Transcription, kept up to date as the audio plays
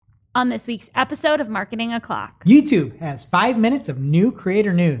On this week's episode of Marketing O'Clock. YouTube has 5 minutes of new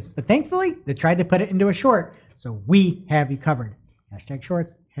creator news, but thankfully they tried to put it into a short, so we have you covered. Hashtag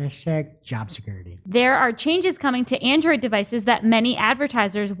shorts, hashtag job security. There are changes coming to Android devices that many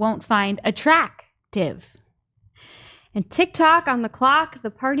advertisers won't find attractive. And TikTok on the clock, the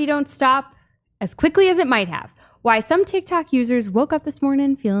party don't stop as quickly as it might have. Why some TikTok users woke up this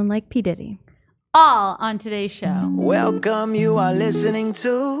morning feeling like P. Diddy. All on today's show. Welcome, you are listening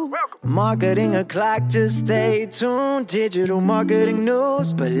to Marketing O'Clock. Just stay tuned. Digital marketing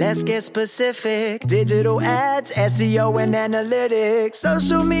news, but let's get specific. Digital ads, SEO and analytics,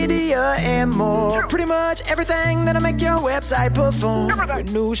 social media and more. Pretty much everything that'll make your website perform.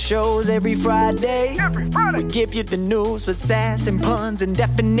 With new shows every Friday. We give you the news with sass and puns and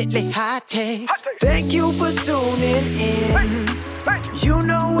definitely hot takes. Thank you for tuning in. You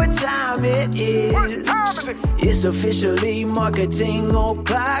know what time it is. It's officially Marketing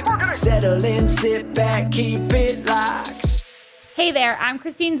O'Clock. Settle in, sit back, keep it locked. Hey there, I'm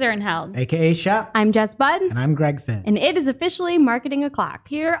Christine Zernheld. AKA Shop. I'm Jess Budd. And I'm Greg Finn. And it is officially Marketing O'Clock.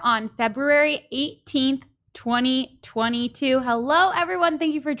 Here on February 18th, 2022. Hello, everyone.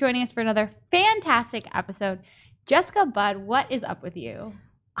 Thank you for joining us for another fantastic episode. Jessica Budd, what is up with you?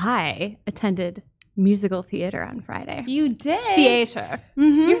 I attended musical theater on Friday. You did? Theater.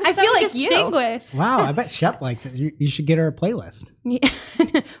 Mm-hmm. You're I so feel like distinguished. Wow, I bet Shep likes it. You should get her a playlist. Yeah.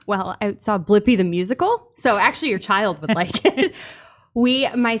 Well, I saw Blippi the musical, so actually your child would like it.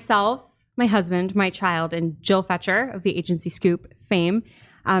 Myself, my husband, my child, and Jill Fetcher of the Agency Scoop fame,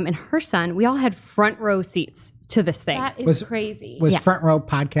 and her son, we all had front row seats to this thing. That is crazy. Was front row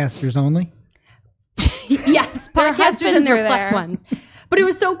podcasters only? Yes, Their podcasters husbands and their were plus there. ones. But it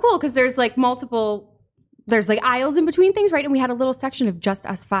was so cool because there's like aisles in between things, right? And we had a little section of just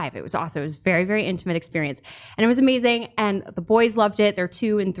us five. It was awesome. It was a very, very intimate experience. And it was amazing. And the boys loved it. They're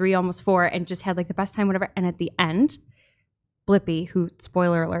 2 and 3, almost 4, and just had like the best time, whatever. And at the end, Blippi, who,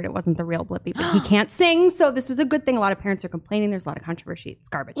 spoiler alert, it wasn't the real Blippi, but he can't sing. So this was a good thing. A lot of parents are complaining. There's a lot of controversy. It's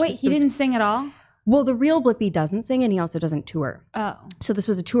garbage. Wait, he didn't sing at all? Well, the real Blippi doesn't sing, and he also doesn't tour. Oh. So this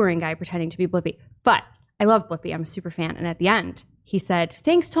was a touring guy pretending to be Blippi. But I love Blippi. I'm a super fan. And at the end, he said,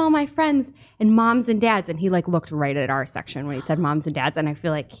 thanks to all my friends and moms and dads. And he like looked right at our section when he said moms and dads. And I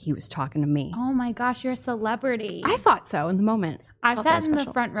feel like he was talking to me. Oh my gosh, you're a celebrity. I thought so in the moment. I've Felt sat very in the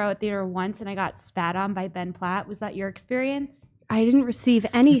special. front row at theater once and I got spat on by Ben Platt. Was that your experience? I didn't receive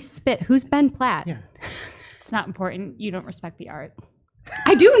any spit. Who's Ben Platt? Yeah. It's not important. You don't respect the arts.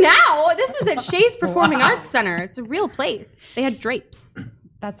 I do now. This was at Shays Performing Arts Center. It's a real place. They had drapes.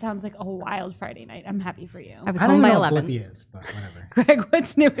 That sounds like a wild Friday night. I'm happy for you. I was I don't home by know what 11. Blippi is, but whatever. Greg,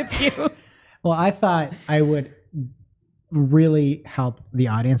 what's new with you? Well, I thought I would really help the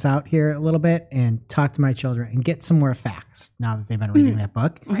audience out here a little bit and talk to my children and get some more facts now that they've been reading that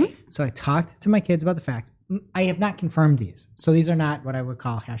book. Right. So I talked to my kids about the facts. I have not confirmed these. So these are not what I would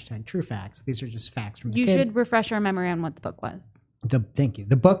call hashtag true facts. These are just facts from the You kids. should refresh our memory on what the book was. Thank you.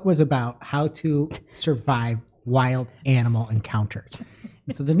 The book was about how to survive wild animal encounters.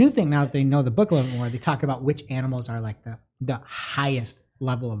 And so the new thing, now that they know the book a little bit more, they talk about which animals are like the highest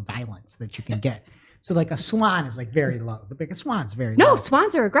level of violence that you can get. So like a swan is like very low. The biggest swan's very low. No,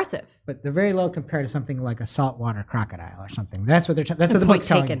 swans are aggressive. But they're very low compared to something like a saltwater crocodile or something. That's what that's what the Point book's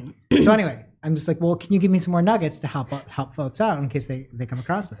telling taken. me. So anyway, I'm just like, well, can you give me some more nuggets to help folks out in case they come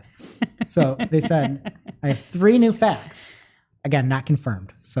across this? So they said, I have 3 new facts. Again, not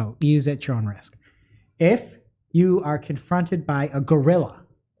confirmed. So use at your own risk. If you are confronted by a gorilla,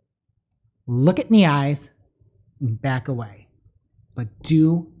 look it in the eyes and back away. But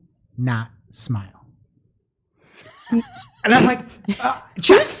do not smile. And I'm like,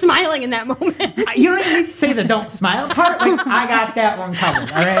 Who's smiling in that moment? you don't even need to say the don't smile part. Like, I got that one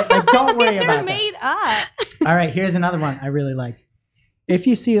covered. All right. Like, don't worry These are about that. made up. All right. Here's another one I really liked. If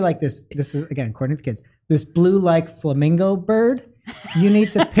you see like this is, again, according to the kids, this blue like flamingo bird, you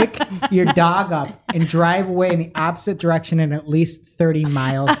need to pick your dog up and drive away in the opposite direction at least 30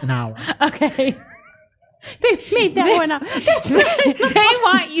 miles an hour. Okay. They made that one up. They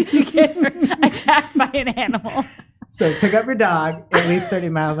want you to get attacked by an animal. So pick up your dog at least 30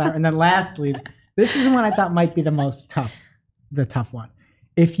 miles an hour. And then lastly, this is one I thought might be the tough one.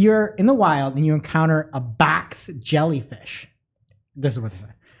 If you're in the wild and you encounter a box jellyfish, this is what they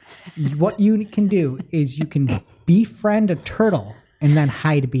say. What you can do is you can befriend a turtle and then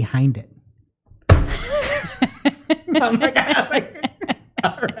hide behind it. Oh my God.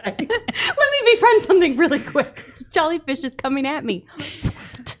 All right. Let me befriend something really quick. This jellyfish is coming at me.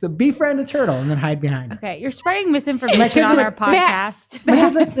 So befriend a turtle and then hide behind it. Okay, you're spreading My misinformation kids on are our like, podcast. My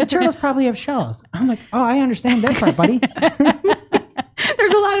kid's like, the turtles probably have shells. I'm like, oh, I understand that part, buddy. There's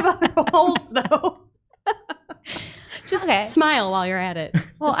There's a lot of other holes, though. Okay. Smile while you're at it.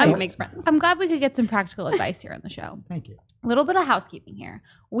 Well, That's how you make friends. I'm glad we could get some practical advice here on the show. Thank you. A little bit of housekeeping here.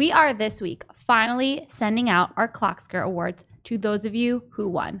 We are this week finally sending out our Clocksker Awards to those of you who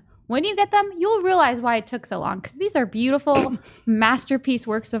won. When you get them, you'll realize why it took so long, because these are beautiful masterpiece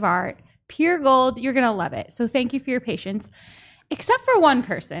works of art. Pure gold. You're going to love it. So thank you for your patience. Except for one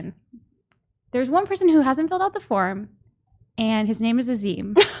person. There's one person who hasn't filled out the form, and his name is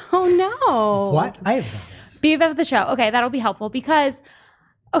Azim. Oh, no. What? I have done this. BFF of the show. Okay, that'll be helpful because,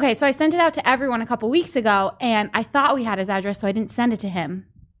 okay, so I sent it out to everyone a couple weeks ago, and I thought we had his address, so I didn't send it to him.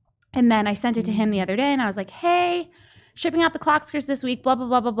 And then I sent it to him the other day, and I was like, hey, shipping out the Clockskers this week, blah, blah,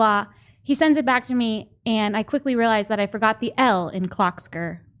 blah, blah, blah. He sends it back to me, and I quickly realized that I forgot the L in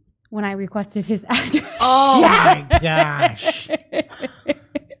Clocksker when I requested his address. Oh my gosh.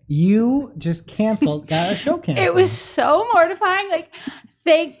 You just got a show canceled. It was so mortifying. Like,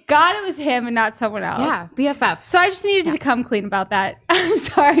 thank God it was him and not someone else. Yeah, BFF. So I just needed to come clean about that. I'm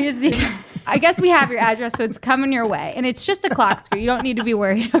sorry, Azim. I guess we have your address, so it's coming your way. And it's just a Clocksker. You don't need to be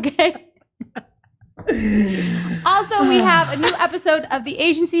worried, okay? Also, we have a new episode of the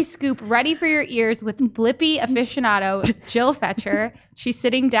Agency Scoop ready for your ears with Blippy aficionado Jill Fetcher. She's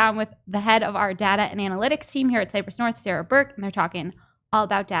sitting down with the head of our data and analytics team here at Cypress North, Sarah Burke, and they're talking all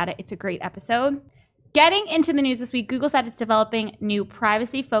about data. It's a great episode. Getting into the news this week, Google said it's developing new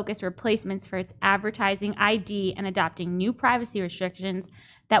privacy-focused replacements for its advertising ID and adopting new privacy restrictions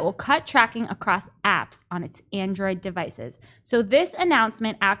that will cut tracking across apps on its Android devices. So this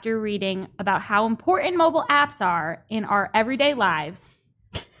announcement, after reading about how important mobile apps are in our everyday lives,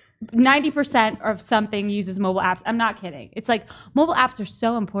 90% of something uses mobile apps. I'm not kidding. It's like mobile apps are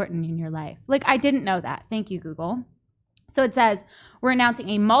so important in your life. Like, I didn't know that. Thank you, Google. So it says, we're announcing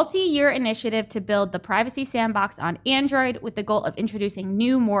a multi-year initiative to build the privacy sandbox on Android with the goal of introducing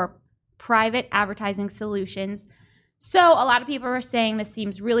new, more private advertising solutions. So a lot of people are saying this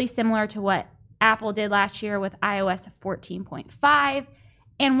seems really similar to what Apple did last year with iOS 14.5.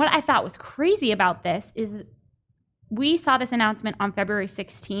 And what I thought was crazy about this is we saw this announcement on February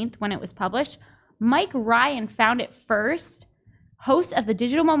 16th when it was published. Mike Ryan found it first, host of the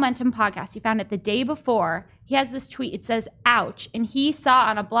Digital Momentum podcast. He found it the day before. He has this tweet. It says, ouch. And he saw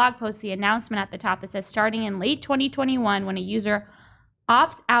on a blog post the announcement at the top that says, starting in late 2021, when a user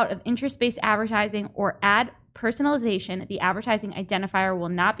opts out of interest-based advertising or ad personalization, the advertising identifier will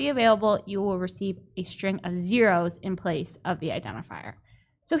not be available. You will receive a string of zeros in place of the identifier.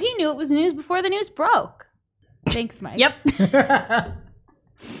 So he knew it was news before the news broke. Thanks, Mike. Yep.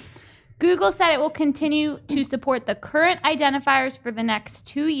 Google said it will continue to support the current identifiers for the next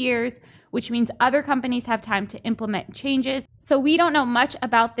 2 years, which means other companies have time to implement changes. So we don't know much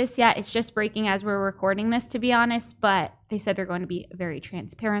about this yet. It's just breaking as we're recording this, to be honest, but they said they're going to be very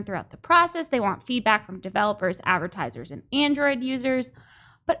transparent throughout the process. They want feedback from developers, advertisers, and Android users.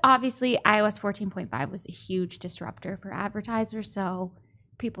 But obviously, iOS 14.5 was a huge disruptor for advertisers, so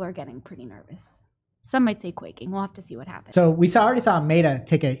people are getting pretty nervous. Some might say quaking. We'll have to see what happens. So we already saw Meta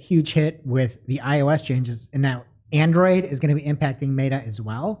take a huge hit with the iOS changes, and now Android is going to be impacting Meta as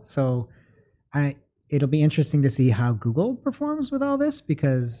well. So it'll be interesting to see how Google performs with all this,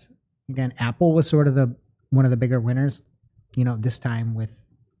 because again, Apple was sort of one of the bigger winners, this time with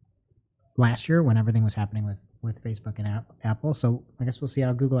last year when everything was happening with Facebook and Apple. So I guess we'll see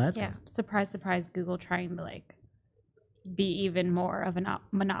how Google Ads goes. Surprise, surprise, Google trying to be even more of a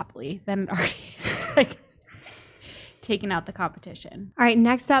monopoly than it already is, taking out the competition. All right,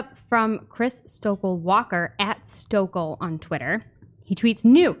 next up from Chris Stokel Walker at Stokel on Twitter. He tweets,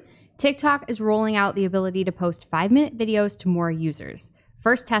 new, TikTok is rolling out the ability to post 5-minute videos to more users.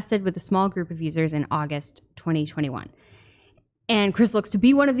 First tested with a small group of users in August 2021. And Chris looks to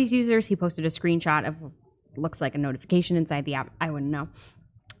be one of these users. He posted a screenshot of looks like a notification inside the app. I wouldn't know.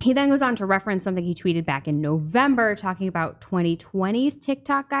 He then goes on to reference something he tweeted back in November talking about 2020's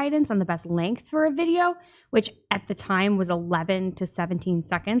TikTok guidance on the best length for a video, which at the time was 11 to 17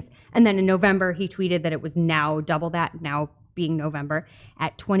 seconds. And then in November, he tweeted that it was now double that, now being November,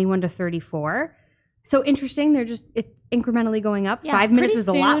 at 21 to 34. So interesting. They're just incrementally going up. Yeah, 5 minutes pretty is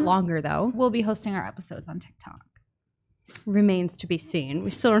a lot soon longer, though. We'll be hosting our episodes on TikTok. Remains to be seen.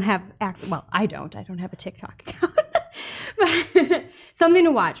 We still don't have, I don't have a TikTok account. But something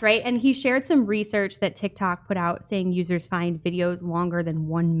to watch, right? And he shared some research that TikTok put out saying users find videos longer than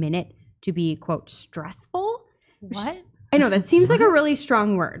 1 minute to be, quote, stressful. What? I know, that seems like a really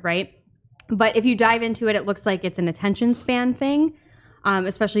strong word, right? But if you dive into it, it looks like it's an attention span thing.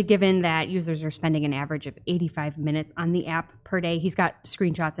 especially given that users are spending an average of 85 minutes on the app per day. He's got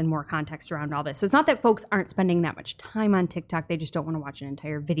screenshots and more context around all this. So it's not that folks aren't spending that much time on TikTok. They just don't want to watch an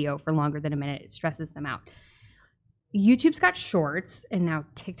entire video for longer than a minute. It stresses them out. YouTube's got shorts, and now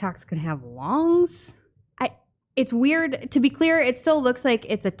TikTok's going to have longs. It's weird. To be clear, it still looks like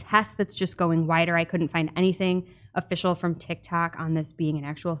it's a test that's just going wider. I couldn't find anything official from TikTok on this being an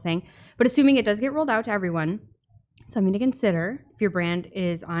actual thing. But assuming it does get rolled out to everyone, something to consider. If your brand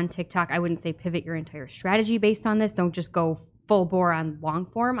is on TikTok, I wouldn't say pivot your entire strategy based on this. Don't just go full bore on long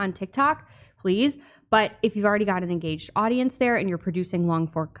form on TikTok, please. But if you've already got an engaged audience there and you're producing long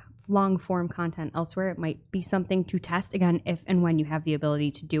form content elsewhere, it might be something to test, again, if and when you have the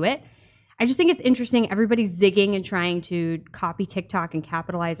ability to do it. I just think it's interesting. Everybody's zigging and trying to copy TikTok and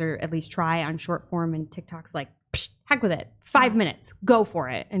capitalize, or at least try, on short form, and TikTok's like, psh, heck with it. 5 minutes, go for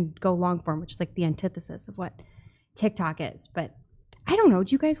it, and go long form, which is like the antithesis of what TikTok is. But I don't know.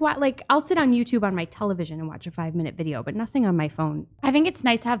 Do you guys watch? Like, I'll sit on YouTube on my television and watch a 5-minute video, but nothing on my phone. I think it's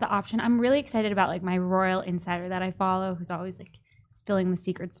nice to have the option. I'm really excited about like my royal insider that I follow, who's always like spilling the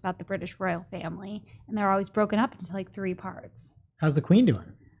secrets about the British royal family, and they're always broken up into like 3 parts. How's the Queen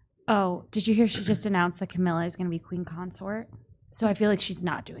doing? Oh, did you hear she just announced that Camilla is going to be Queen Consort? So I feel like she's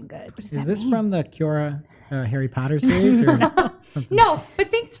not doing good. What does Is that this mean? from the Cura Harry Potter series or something? No,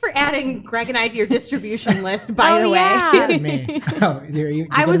 but thanks for adding Greg and I to your distribution list, by the way. yeah. Added me. Oh, you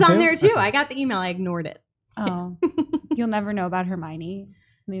I get was them on there too. Okay. I got the email. I ignored it. Oh, you'll never know about Hermione.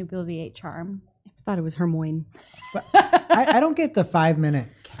 Maybe it'll be 8 charm. I thought it was Hermione. But I don't get the 5-minute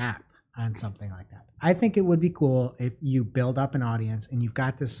cap on something like that. I think it would be cool if you build up an audience and you've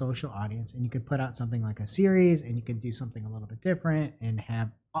got this social audience and you could put out something like a series and you could do something a little bit different and have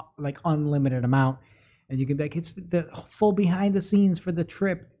like unlimited amount. And you can be like, it's the full behind the scenes for the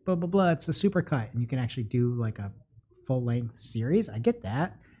trip, blah, blah, blah. It's the supercut. And you can actually do like a full length series. I get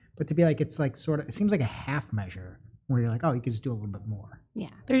that. But to be like, it's like sort of, it seems like a half measure where you're like, oh, you could just do a little bit more. Yeah,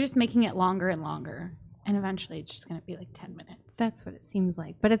 they're just making it longer and longer. And eventually it's just going to be like 10 minutes. That's what it seems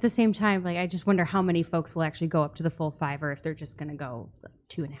like. But at the same time, like, I just wonder how many folks will actually go up to the full 5, or if they're just going to go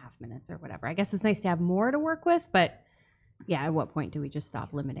 2.5 minutes or whatever. I guess it's nice to have more to work with, but yeah, at what point do we just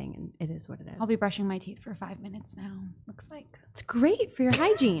stop limiting? And it is what it is. I'll be brushing my teeth for 5 minutes now, looks like. It's great for your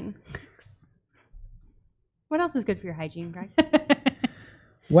hygiene. What else is good for your hygiene, Greg?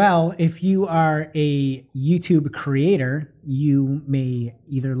 Well, if you are a YouTube creator, you may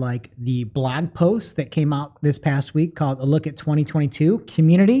either like the blog post that came out this past week called A Look at 2022,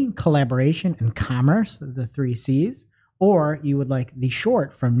 Community, Collaboration, and Commerce, the 3 C's, or you would like the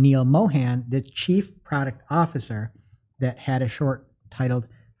short from Neil Mohan, the Chief Product Officer, that had a short titled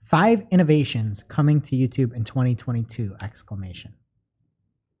 5 Innovations Coming to YouTube in 2022, exclamation.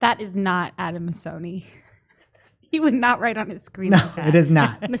 That is not Adam Masoni. He would not write on his screen No, like that. it is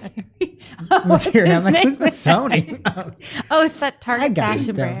not. Maseri. I'm like, who's Masoni? Oh, it's that I Target got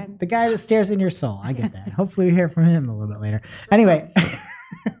fashion it, though. brand. The guy that stares in your soul. I get that. Hopefully we hear from him a little bit later. Anyway,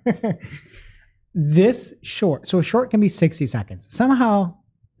 this short, so a short can be 60 seconds. Somehow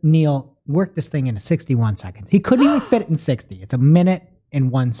Neil worked this thing into 61 seconds. He couldn't even fit it in 60. It's a minute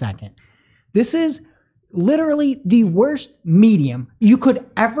and 1 second. This is literally the worst medium you could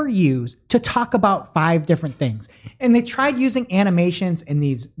ever use to talk about 5 different things. And they tried using animations and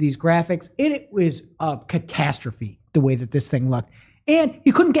these graphics. It was a catastrophe the way that this thing looked. And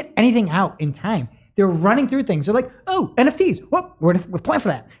you couldn't get anything out in time. They were running through things. They're like, oh, NFTs. Well, we're planning for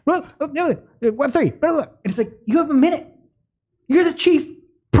that. Well, Web3. Blah, blah, blah. And it's like, you have a minute. You're the chief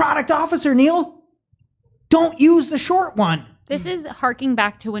product officer, Neil. Don't use the short one. This is harking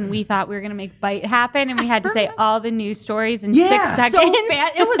back to when we thought we were going to make Byte happen and we had to say all the news stories in 6 seconds. So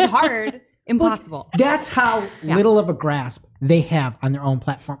bad. It was hard. Impossible. Like, that's how little of a grasp they have on their own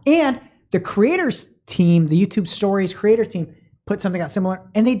platform. And the creators team, the YouTube Stories creator team, put something out similar,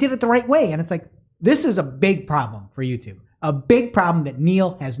 and they did it the right way. And it's like, this is a big problem for YouTube. A big problem that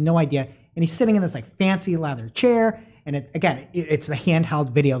Neil has no idea. And he's sitting in this like fancy leather chair. And it's the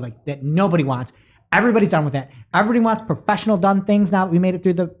handheld video like that nobody wants. Everybody's done with that. Everybody wants professional done things now that we made it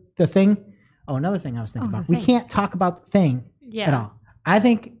through the thing. Oh, another thing I was thinking about. We can't talk about the thing at all. I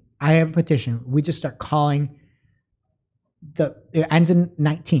think I have a petition. We just start calling it ends in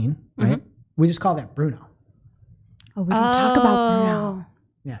 19, right? Mm-hmm. We just call that Bruno. Oh, we can talk about Bruno.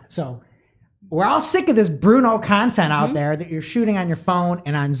 Yeah. So we're all sick of this Bruno content out there that you're shooting on your phone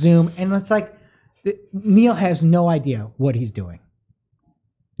and on Zoom. And it's like, Neil has no idea what he's doing.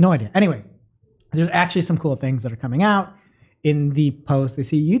 No idea. Anyway. There's actually some cool things that are coming out in the post. They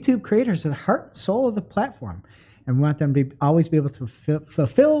see YouTube creators are the heart and soul of the platform. And we want them to always be able to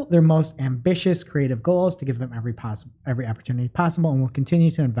fulfill their most ambitious creative goals, to give them every opportunity possible. And we'll continue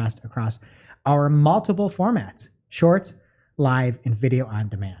to invest across our multiple formats: shorts, live, and video on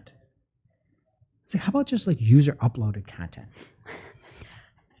demand. So how about just like user uploaded content?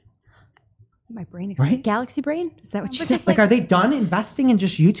 My brain, Right? Galaxy brain? Is that what you But said? just Like, are they done investing in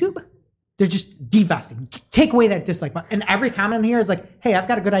just YouTube? They're just divesting. Take away that dislike button. And every comment here is like, hey, I've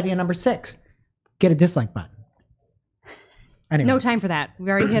got a good idea number 6. Get a dislike button. Anyway. No time for that. We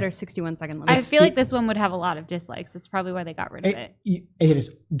already hit our 61-second limit. I feel like this one would have a lot of dislikes. That's probably why they got rid of it. It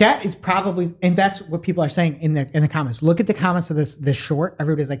is. That is probably, and that's what people are saying in the comments. Look at the comments of this short.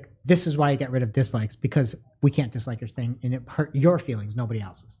 Everybody's like, this is why you get rid of dislikes, because we can't dislike your thing and it hurt your feelings, nobody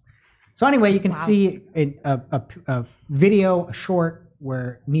else's. So anyway, you can see a video, a short,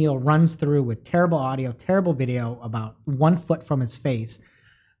 where Neil runs through with terrible audio, terrible video, about 1 foot from his face.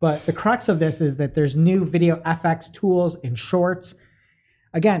 But the crux of this is that there's new video FX tools in shorts.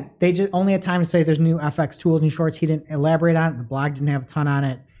 Again, they just only had time to say there's new FX tools in shorts. He didn't elaborate on it. The blog didn't have a ton on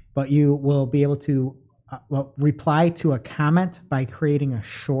it. But you will be able to reply to a comment by creating a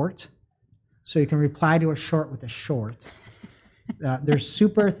short. So you can reply to a short with a short. There's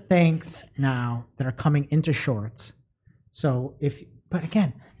super thanks now that are coming into shorts. So but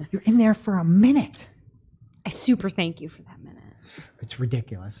again, you're in there for a minute. I super thank you for that minute. It's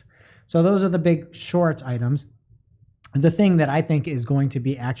ridiculous. So those are the big shorts items. The thing that I think is going to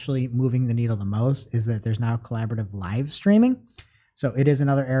be actually moving the needle the most is that there's now collaborative live streaming. So it is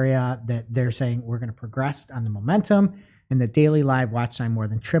another area that they're saying we're going to progress on the momentum, and the daily live watch time more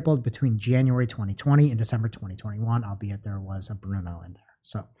than tripled between January 2020 and December 2021, albeit there was a Bruno in there.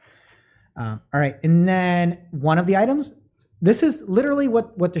 So, all right. And then one of the items, this is literally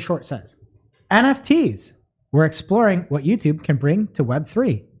what the short says. NFTs. We're exploring what YouTube can bring to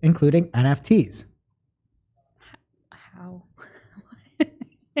Web3, including NFTs. How?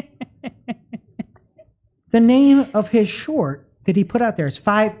 The name of his short that he put out there is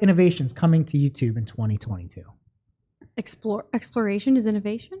 5 innovations coming to YouTube in 2022. Exploration is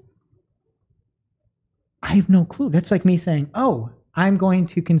innovation? I have no clue. That's like me saying, oh, I'm going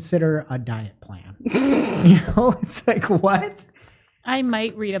to consider a diet plan. It's like, what? I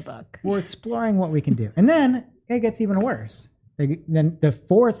might read a book. We're exploring what we can do. And then it gets even worse. Then the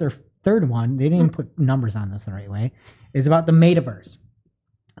fourth or third one, they didn't even put numbers on this the right way, is about the metaverse.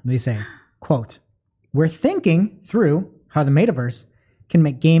 They say, quote, we're thinking through how the metaverse can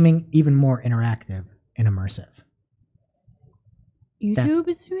make gaming even more interactive and immersive. YouTube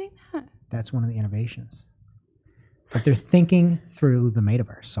is doing that? That's one of the innovations. But they're thinking through the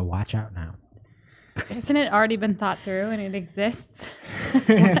metaverse, so watch out now. Hasn't it already been thought through and it exists?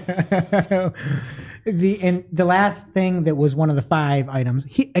 The last thing that was one of the 5 items,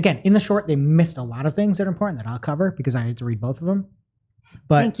 again, in the short, they missed a lot of things that are important that I'll cover because I had to read both of them.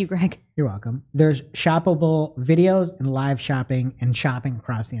 But Thank you, Greg. You're welcome. There's shoppable videos and live shopping and shopping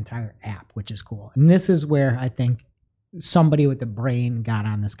across the entire app, which is cool. And this is where I think somebody with the brain got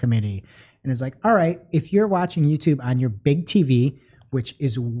on this committee and is like, all right, if you're watching YouTube on your big TV, which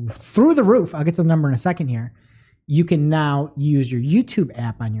is through the roof, I'll get to the number in a second here, you can now use your YouTube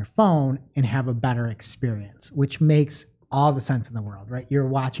app on your phone and have a better experience, which makes all the sense in the world, right? You're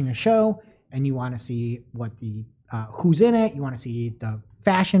watching a show and you want to see what who's in it. You want to see the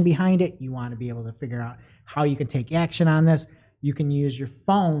fashion behind it. You want to be able to figure out how you can take action on this. You can use your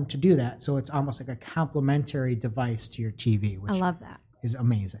phone to do that. So it's almost like a complementary device to your TV, which I love that. is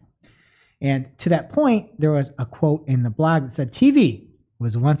amazing. And to that point, there was a quote in the blog that said, TV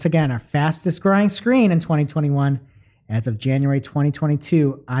was once again our fastest growing screen in 2021. As of January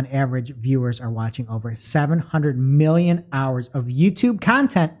 2022, on average, viewers are watching over 700 million hours of YouTube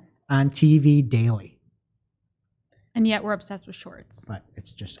content on TV daily. And yet we're obsessed with shorts. But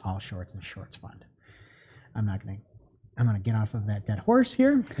it's just all shorts and shorts fund. I'm going to get off of that dead horse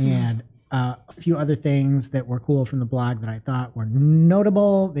here. And a few other things that were cool from the blog that I thought were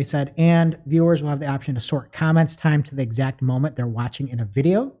notable. They said, and viewers will have the option to sort comments time to the exact moment they're watching in a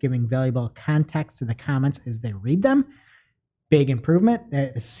video, giving valuable context to the comments as they read them. Big improvement.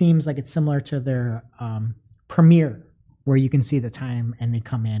 It seems like it's similar to their Premiere, where you can see the time and they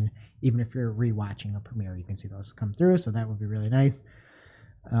come in. Even if you're rewatching a Premiere, you can see those come through. So that would be really nice.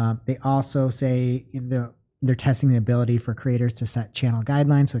 They also say they're testing the ability for creators to set channel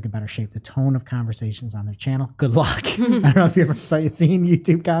guidelines so it can better shape the tone of conversations on their channel. Good luck. I don't know if you ever seen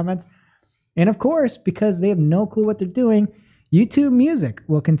YouTube comments. And of course, because they have no clue what they're doing, YouTube Music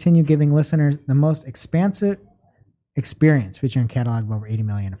will continue giving listeners the most expansive experience, featuring a catalog of over 80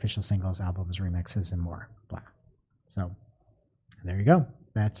 million official singles, albums, remixes, and more. Blah. So there you go.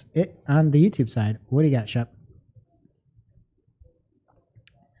 That's it on the YouTube side. What do you got, Shep?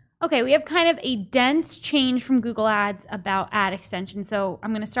 Okay, we have kind of a dense change from Google Ads about ad extensions. So I'm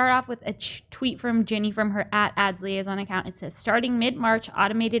going to start off with a tweet from Ginny from her @ads liaison account. It says, starting mid-March,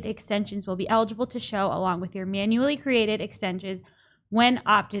 automated extensions will be eligible to show along with your manually created extensions when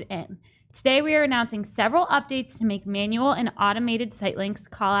opted in. Today, we are announcing several updates to make manual and automated site links,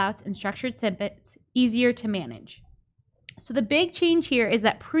 callouts, and structured snippets easier to manage. So the big change here is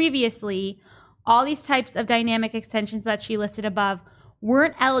that previously, all these types of dynamic extensions that she listed above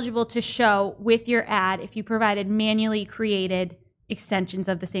weren't eligible to show with your ad if you provided manually created extensions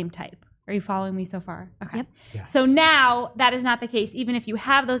of the same type. Are you following me so far? Okay. Yep. Yes. So now that is not the case. Even if you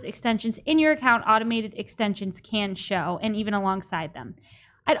have those extensions in your account, automated extensions can show, and even alongside them.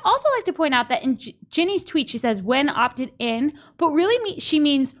 I'd also like to point out that in Ginny's tweet, she says when opted in, but really she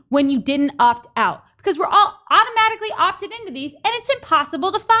means when you didn't opt out, because we're all automatically opted into these and it's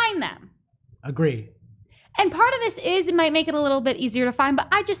impossible to find them. Agreed. And part of this is it might make it a little bit easier to find, but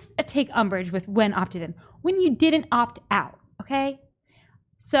I just take umbrage with when opted in, when you didn't opt out, okay?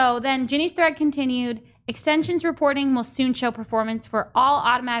 So then Ginny's thread continued, extensions reporting will soon show performance for all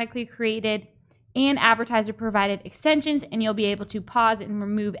automatically created and advertiser provided extensions, and you'll be able to pause and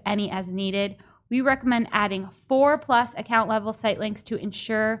remove any as needed. We recommend adding 4+ account level site links to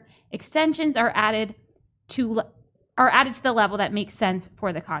ensure extensions are added to the level that makes sense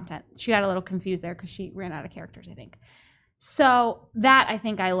for the content. She got a little confused there because she ran out of characters, I think. So that I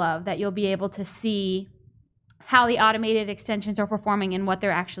think I love, that you'll be able to see how the automated extensions are performing and what they're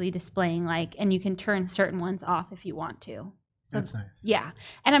actually displaying like, and you can turn certain ones off if you want to. So That's nice. yeah.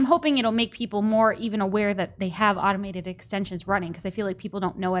 And I'm hoping it'll make people more even aware that they have automated extensions running, because I feel like people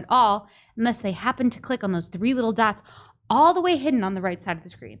don't know at all unless they happen to click on those 3 little dots all the way hidden on the right side of the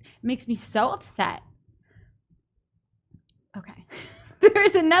screen. It makes me so upset. Okay.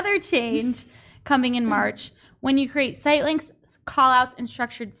 There's another change coming in March. When you create site links, callouts, and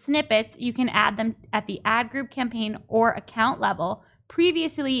structured snippets, you can add them at the ad group, campaign, or account level.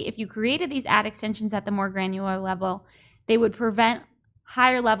 Previously, if you created these ad extensions at the more granular level, they would prevent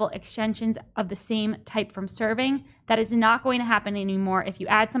higher level extensions of the same type from serving. That is not going to happen anymore. If you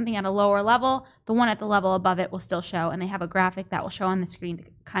add something at a lower level, the one at the level above it will still show, and they have a graphic that will show on the screen to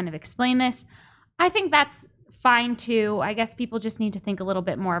kind of explain this. I think that's fine too. I guess people just need to think a little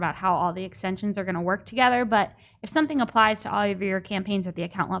bit more about how all the extensions are going to work together. But if something applies to all of your campaigns at the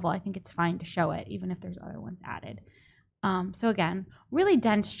account level, I think it's fine to show it, even if there's other ones added. So again, really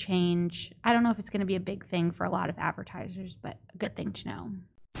dense change. I don't know if it's going to be a big thing for a lot of advertisers, but a good thing to know.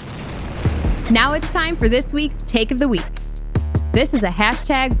 Now it's time for this week's Take of the Week. This is a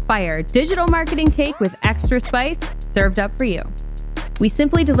 #fire digital marketing take with extra spice served up for you. We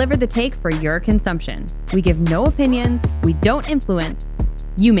simply deliver the take for your consumption. We give no opinions. We don't influence.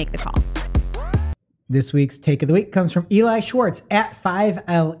 You make the call. This week's Take of the Week comes from Eli Schwartz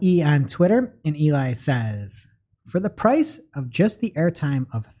 @5LE on Twitter. And Eli says, for the price of just the airtime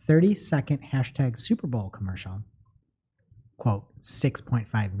of 30-second #Super Bowl commercial, quote,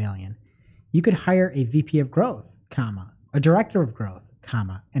 $6.5 million, you could hire a VP of growth, comma, a director of growth,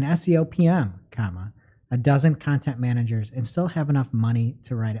 comma, an SEO PM, comma, a dozen content managers, and still have enough money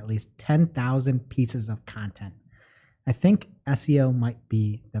to write at least 10,000 pieces of content. I think SEO might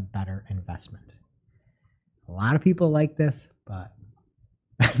be the better investment. A lot of people like this, but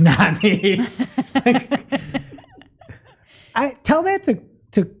not me. I tell that to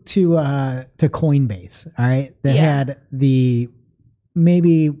Coinbase, all right? That had the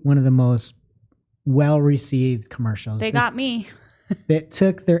maybe one of the most well-received commercials. They got me. That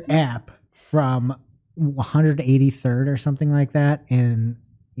took their app from 183rd or something like that in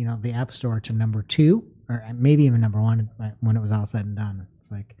the App Store to number 2 or maybe even number 1 when it was all said and done.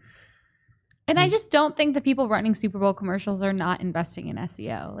 It's like, and I just don't think the people running Super Bowl commercials are not investing in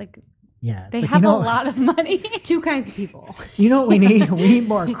SEO. Like, yeah, they have a lot of money. 2 kinds of people. You know what we need? We need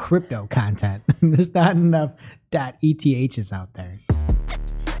more crypto content. There's not enough .eths out there.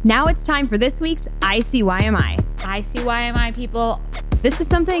 Now it's time for this week's ICYMI. ICYMI, people. This is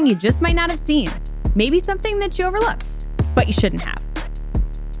something you just might not have seen. Maybe something that you overlooked, but you shouldn't have.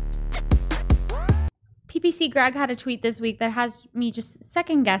 PPC Greg had a tweet this week that has me just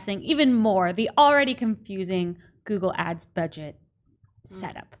second guessing even more the already confusing Google Ads budget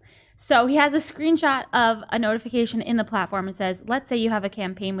setup. So he has a screenshot of a notification in the platform. It says, let's say you have a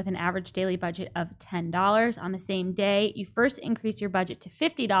campaign with an average daily budget of $10. On the same day, you first increase your budget to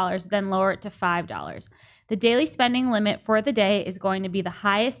 $50, then lower it to $5. The daily spending limit for the day is going to be the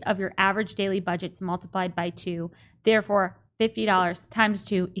highest of your average daily budgets multiplied by 2. Therefore, $50 times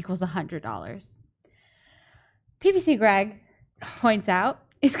 2 equals $100. PPC Greg points out,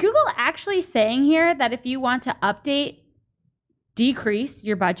 is Google actually saying here that if you want to update decrease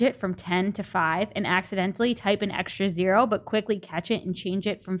your budget from 10 to 5 and accidentally type an extra 0 but quickly catch it and change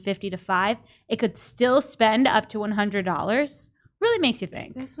it from 50 to 5, it could still spend up to $100. Really makes you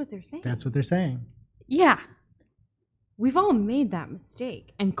think. That's what they're saying. That's what they're saying. Yeah. We've all made that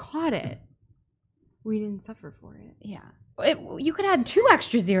mistake and caught it. We didn't suffer for it. Yeah. You could add 2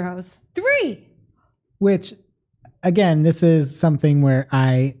 extra zeros. 3. Which, again, this is something where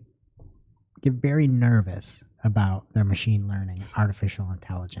I get very nervous about their machine learning, artificial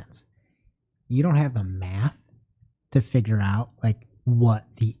intelligence. You don't have the math to figure out like what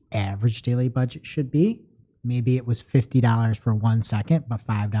the average daily budget should be. Maybe it was $50 for 1 second, but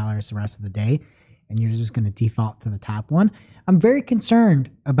 $5 the rest of the day, and you're just going to default to the top one. I'm very concerned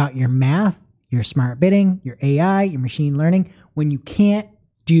about your math, your smart bidding, your AI, your machine learning, when you can't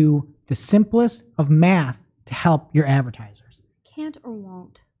do the simplest of math to help your advertisers. Can't or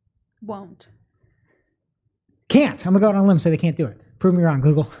won't? Won't. Can't. I'm going to go out on a limb and say they can't do it. Prove me wrong,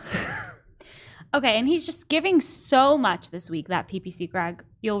 Google. Okay, and he's just giving so much this week, that PPC Greg.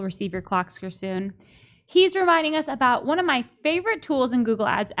 You'll receive your clock score soon. He's reminding us about one of my favorite tools in Google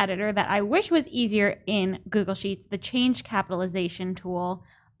Ads Editor that I wish was easier in Google Sheets, the change capitalization tool.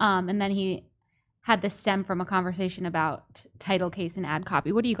 And then he had this stem from a conversation about title case and ad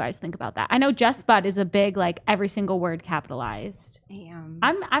copy. What do you guys think about that? I know Just Bud is a big, like, every single word capitalized.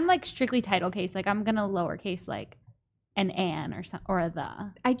 I'm like strictly title case. Like, I'm gonna lowercase like an or a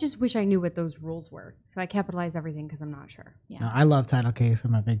the. I just wish I knew what those rules were. So I capitalize everything because I'm not sure. Yeah. No, I love title case.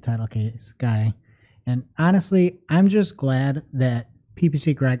 I'm a big title case guy. And honestly, I'm just glad that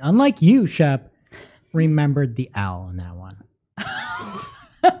PPC Greg, unlike you, Shep, remembered the L in that one.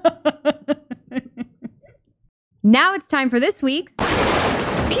 Now it's time for this week's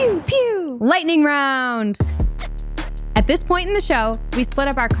Pew Pew Lightning Round. At this point in the show, we split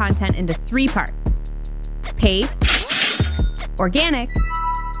up our content into 3 parts: paid, organic,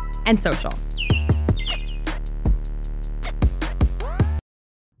 and social.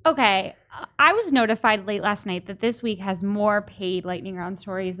 Okay, I was notified late last night that this week has more paid lightning round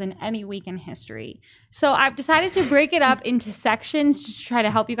stories than any week in history. So I've decided to break it up into sections to try to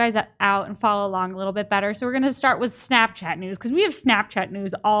help you guys out and follow along a little bit better. So we're going to start with Snapchat news because we have Snapchat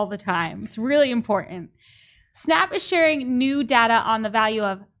news all the time. It's really important. Snap is sharing new data on the value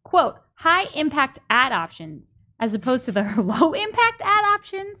of, quote, high impact ad options as opposed to the low impact ad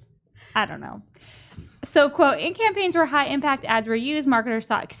options. I don't know. So, quote, in campaigns where high-impact ads were used, marketers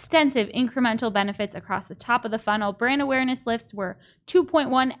saw extensive incremental benefits across the top of the funnel. Brand awareness lifts were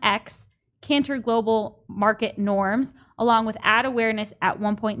 2.1x Cantor Global Market norms, along with ad awareness at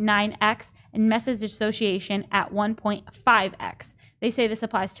 1.9x and message association at 1.5x. They say this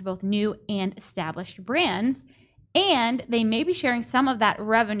applies to both new and established brands, and they may be sharing some of that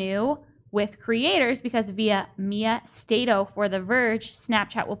revenue with creators because via Mia Stato for The Verge,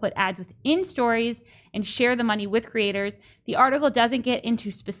 Snapchat will put ads within stories and share the money with creators. The article doesn't get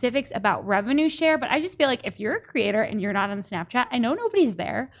into specifics about revenue share, but I just feel like if you're a creator and you're not on Snapchat, I know nobody's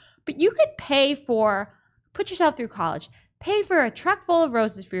there, but you could put yourself through college, pay for a truck full of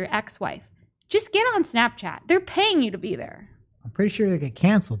roses for your ex-wife. Just get on Snapchat. They're paying you to be there. I'm pretty sure they get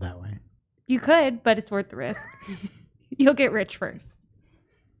canceled that way. You could, but it's worth the risk. You'll get rich first.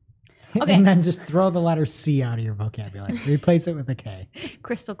 Okay. And then just throw the letter C out of your vocabulary. Replace it with a K.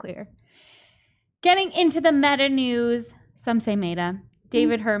 Crystal clear. Getting into the meta news, some say meta.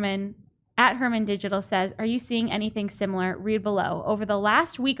 David Herman at Herman Digital says, are you seeing anything similar? Read below. Over the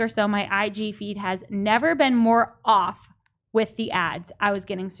last week or so, my IG feed has never been more off with the ads I was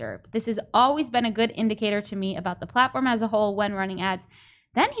getting served. This has always been a good indicator to me about the platform as a whole when running ads.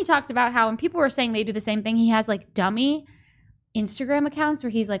 Then he talked about how when people were saying they do the same thing, he has like dummy Instagram accounts where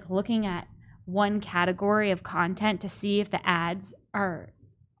he's like looking at one category of content to see if the ads are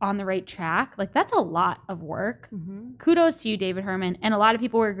on the right track. Like, that's a lot of work. Mm-hmm. Kudos to you, David Herman. And a lot of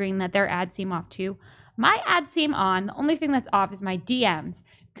people were agreeing that their ads seem off too. My ads seem on. The only thing that's off is my DMs,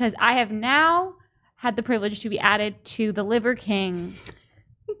 because I have now had the privilege to be added to the Liver King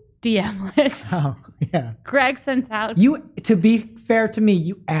DM list. Oh, yeah. Greg sent out. To be fair to me,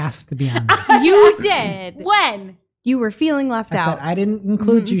 you asked to be on this. You did. When? You were feeling left I out. said I didn't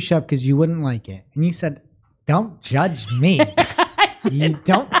include you, Shep, because you wouldn't like it. And you said, don't judge me. You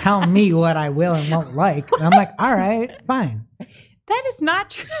don't tell me what I will and won't like. And I'm like, all right, fine. That is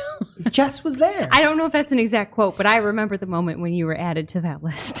not true. Jess was there. I don't know if that's an exact quote, but I remember the moment when you were added to that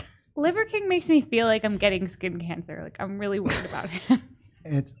list. Liver King makes me feel like I'm getting skin cancer. Like, I'm really worried about him.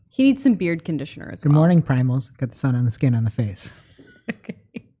 He needs some beard conditioner as well. Good morning, Primals. Got the sun on the skin on the face.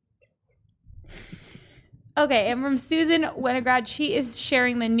 Okay, and from Susan Winograd, she is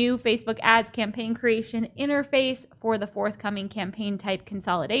sharing the new Facebook ads campaign creation interface for the forthcoming campaign type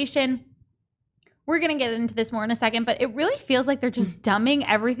consolidation. We're going to get into this more in a second, but it really feels like they're just dumbing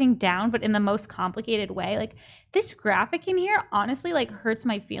everything down, but in the most complicated way. Like, this graphic in here, honestly, like, hurts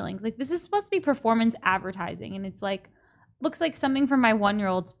my feelings. Like, this is supposed to be performance advertising, and it's like, looks like something from my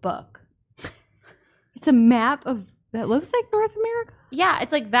 1-year-old's book. It's a map of that looks like North America. Yeah,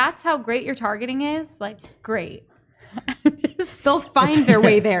 it's like, that's how great your targeting is. Like, great. They'll find their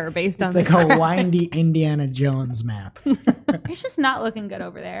way there based on It's like this a graphic. windy Indiana Jones map. It's just not looking good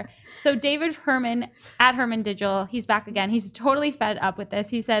over there. So David Herman at Herman Digital, he's back again. He's totally fed up with this.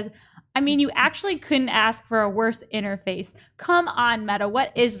 He says, I mean, you actually couldn't ask for a worse interface. Come on, Meta,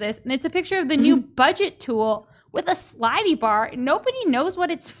 what is this? And it's a picture of the new budget tool with a slidey bar. And nobody knows what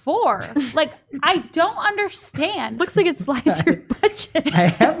it's for. Like, I don't understand. Looks like it slides your budget. I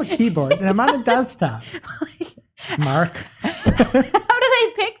have a keyboard and I'm on a desktop. Mark. How do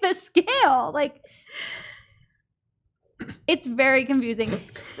they pick the scale? Like, it's very confusing.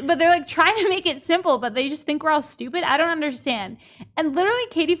 But they're like trying to make it simple, but they just think we're all stupid. I don't understand. And literally,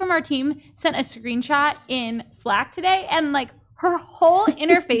 Katie from our team sent a screenshot in Slack today, and like her whole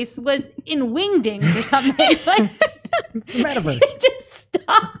interface was in Wingdings or something. Like, It's the metaverse. it just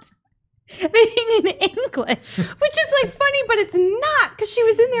stopped being in English. Which is like funny, but it's not because she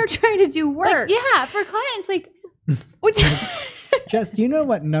was in there trying to do work. Like, yeah, for clients, like, Jess, do you know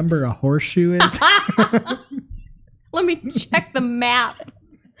what number a horseshoe is? Let me check the map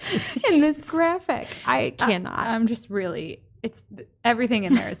in this graphic. I cannot. I'm just really, it's everything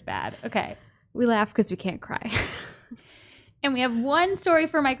in there is bad. Okay. We laugh because we can't cry. And we have one story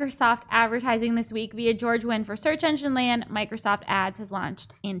for Microsoft advertising this week via George Wynn for Search Engine Land. Microsoft Ads has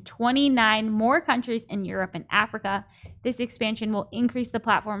launched in 29 more countries in Europe and Africa. This expansion will increase the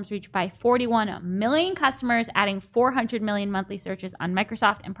platform's reach by 41 million customers, adding 400 million monthly searches on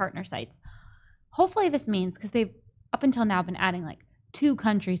Microsoft and partner sites. Hopefully this means, because they've up until now been adding like 2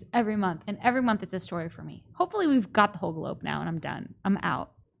 countries every month, and every month it's a story for me. Hopefully we've got the whole globe now and I'm done. I'm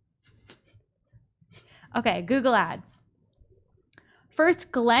out. Okay, Google Ads.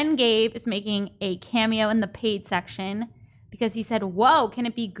 First, Glenn Gabe is making a cameo in the paid section because he said, whoa, can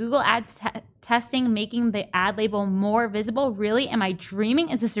it be Google Ads testing making the ad label more visible? Really? Am I dreaming?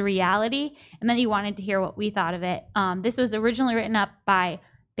 Is this a reality? And then he wanted to hear what we thought of it. This was originally written up by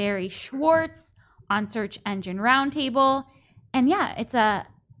Barry Schwartz on Search Engine Roundtable. And yeah, it's a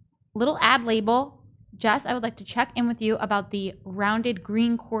little ad label. Jess, I would like to check in with you about the rounded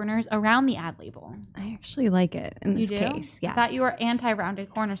green corners around the ad label. I actually like it in this You do? case. Yes. I thought you were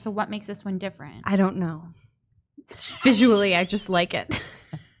anti-rounded corners, so what makes this one different? I don't know. Visually, I just like it.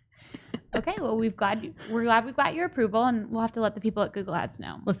 Okay, well, we're glad we got your approval, and we'll have to let the people at Google Ads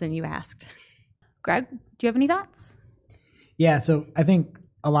know. Listen, you asked. Greg, do you have any thoughts? Yeah, so I think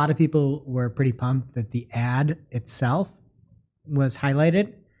a lot of people were pretty pumped that the ad itself was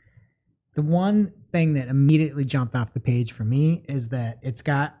highlighted. The one thing that immediately jumped off the page for me is that it's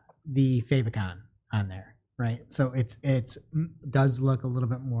got the favicon on there, right? So it does look a little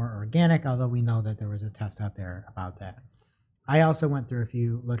bit more organic, although we know that there was a test out there about that. I also went through, if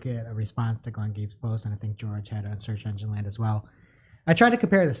you look at a response to Glenn Gabe's post, and I think George had it on Search Engine Land as well. I tried to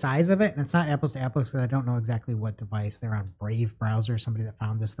compare the size of it, and it's not apples to apples because I don't know exactly what device they're on. Brave browser, somebody that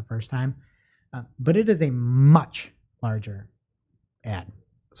found this the first time. But it is a much larger ad.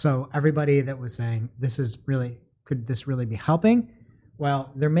 So everybody that was saying could this really be helping?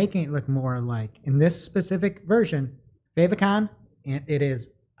 Well, they're making it look more like, in this specific version, favicon, it is,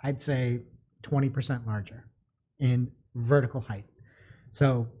 I'd say, 20% larger in vertical height.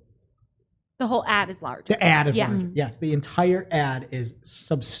 So The whole ad is larger. the ad is Yeah. larger. Yes, the entire ad is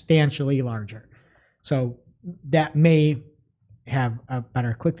substantially larger. So that may have a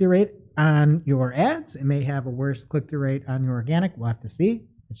better click-through rate on your ads. It may have a worse click-through rate on your organic. We'll have to see.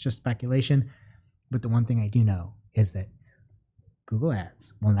 It's just speculation. But the one thing I do know is that Google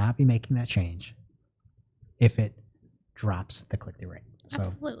Ads will not be making that change if it drops the click-through rate.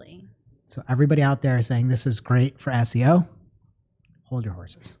 Absolutely. So everybody out there saying this is great for SEO, hold your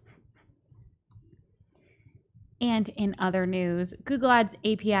horses. And in other news, Google Ads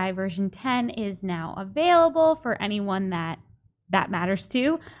API version 10 is now available for anyone that matters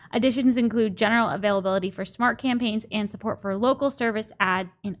to. Additions include general availability for smart campaigns and support for local service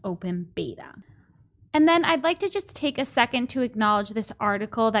ads in open beta. And then I'd like to just take a second to acknowledge this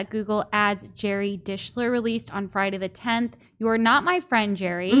article that Google Ads Jerry Dishler released on Friday the 10th. You are not my friend,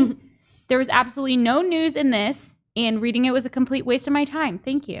 Jerry. There was absolutely no news in this, and reading it was a complete waste of my time.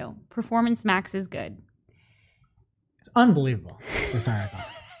 Thank you. Performance Max is good. It's unbelievable, this article.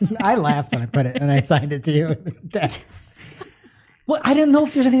 I laughed when I put it and I signed it to you. Well, I don't know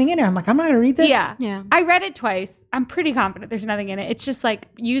if there's anything in there. I'm like, I'm not going to read this. Yeah. I read it twice. I'm pretty confident there's nothing in it. It's just like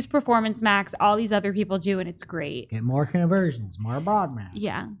use Performance Max. All these other people do, and it's great. Get more conversions, more broad match.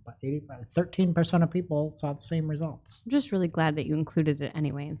 Yeah. But 13% of people saw the same results. I'm just really glad that you included it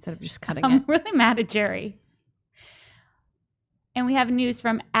anyway instead of just cutting I'm it. really mad at Jerry. And we have news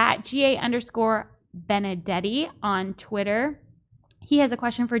from @GA_Benedetti on Twitter. He has a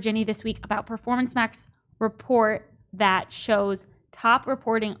question for Ginny this week about Performance Max report that shows top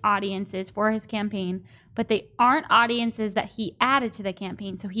reporting audiences for his campaign, but they aren't audiences that he added to the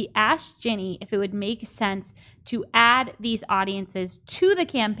campaign. So he asked Ginny if it would make sense to add these audiences to the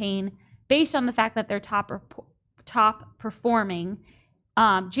campaign based on the fact that they're top performing.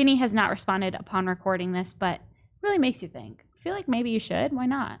 Ginny has not responded upon recording this, but really makes you think. I feel like maybe you should. Why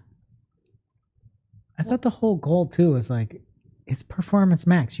not? I thought the whole goal, too, is like, it's Performance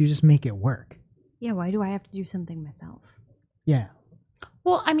Max. You just make it work. Yeah, why do I have to do something myself? Yeah.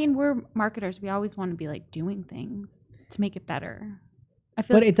 Well, I mean, we're marketers. We always want to be like doing things to make it better. I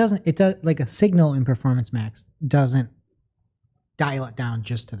feel But it does, like a signal in Performance Max doesn't dial it down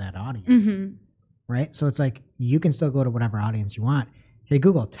just to that audience. Mm-hmm. Right? So it's like, you can still go to whatever audience you want. Hey,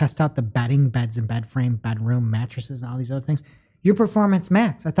 Google, test out the bedding, beds and bed frame, bedroom, mattresses, and all these other things. Your Performance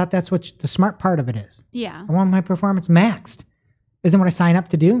Max. I thought that's what the smart part of it is. Yeah. I want my performance maxed. Isn't what I sign up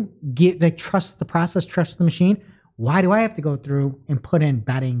to do? Trust the process, trust the machine. Why do I have to go through and put in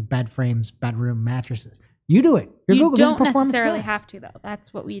bedding, bed frames, bedroom, mattresses? You do it. Your You Google does don't Performance necessarily Max. have to, though.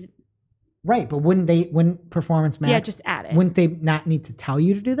 That's what we... Right, but wouldn't Performance Max... Yeah, just add it. Wouldn't they not need to tell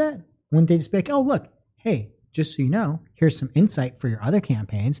you to do that? Wouldn't they just be like, oh, look, hey, just so you know, here's some insight for your other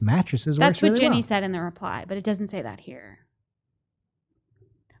campaigns. Mattresses That's works what really Ginny well. said in the reply, but it doesn't say that here.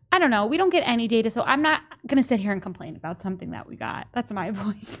 I don't know. We don't get any data, so I'm not going to sit here and complain about something that we got. That's my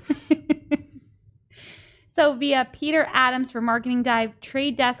point. So via Peter Adams for Marketing Dive,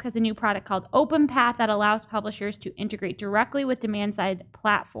 Trade Desk has a new product called OpenPath that allows publishers to integrate directly with demand-side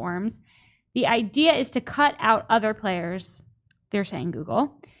platforms. The idea is to cut out other players, they're saying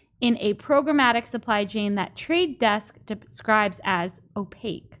Google, in a programmatic supply chain that Trade Desk describes as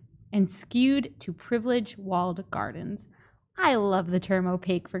opaque and skewed to privilege walled gardens. I love the term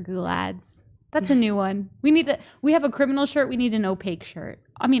opaque for Google Ads. That's a new one. We have a criminal shirt. We need an opaque shirt.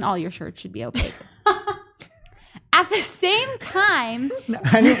 I mean, all your shirts should be opaque. At the same time,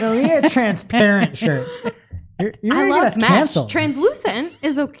 I need a transparent shirt. You're I gonna get love us mesh. canceled. Translucent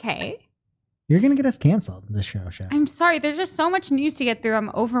is okay. You're going to get us canceled, this show. I'm sorry. There's just so much news to get through. I'm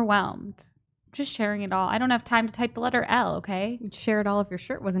overwhelmed. Just sharing it all. I don't have time to type the letter L, okay? You'd share it all if your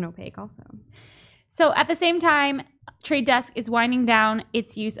shirt wasn't opaque also. So at the same time, Trade Desk is winding down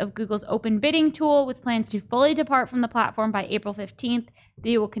its use of Google's open bidding tool with plans to fully depart from the platform by April 15th.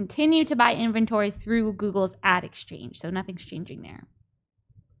 They will continue to buy inventory through Google's ad exchange, so nothing's changing there.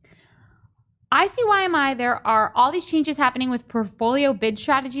 ICYMI, there are all these changes happening with portfolio bid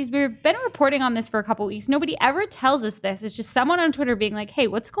strategies. We've been reporting on this for a couple weeks. Nobody ever tells us this. It's just someone on Twitter being like, hey,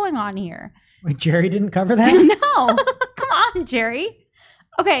 what's going on here? Wait, Jerry didn't cover that? No. Come on, Jerry.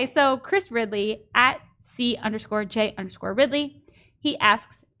 Okay, so Chris Ridley at C_J_Ridley, he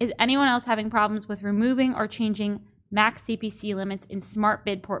asks, is anyone else having problems with removing or changing max CPC limits in smart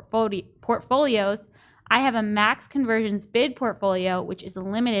bid portfolios? I have a max conversions bid portfolio, which is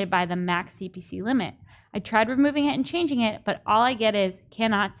limited by the max CPC limit. I tried removing it and changing it, but all I get is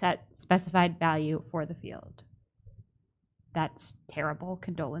cannot set specified value for the field. That's terrible.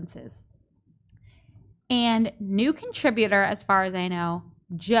 Condolences. And new contributor, as far as I know,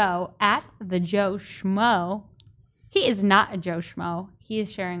 Joe at the Joe Schmo. He is not a Joe Schmo. He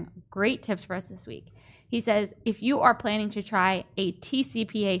is sharing great tips for us this week. He says, if you are planning to try a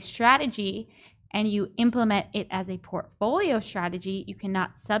TCPA strategy and you implement it as a portfolio strategy, you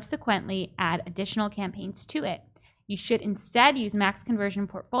cannot subsequently add additional campaigns to it. You should instead use max conversion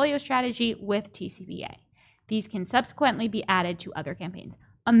portfolio strategy with TCPA. These can subsequently be added to other campaigns.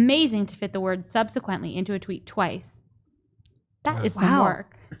 Amazing to fit the word subsequently into a tweet twice. That is some Wow.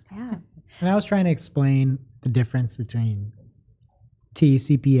 work. Yeah. And I was trying to explain the difference between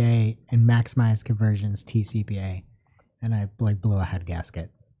TCPA and maximize conversions TCPA, and I blew a head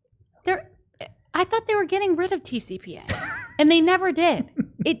gasket. I thought they were getting rid of TCPA, and they never did.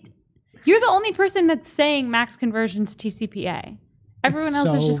 You're the only person that's saying max conversions TCPA. Everyone else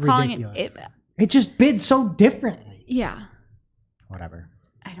is so just calling ridiculous. it. It just bids so differently. Yeah. Whatever.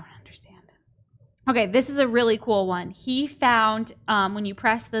 I don't understand. Okay, this is a really cool one. He found when you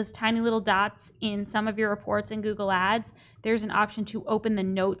press those tiny little dots in some of your reports in Google Ads, there's an option to open the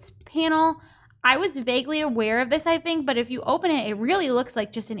notes panel. I was vaguely aware of this, I think, but if you open it, it really looks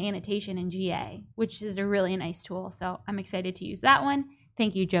like just an annotation in GA, which is a really nice tool. So I'm excited to use that one.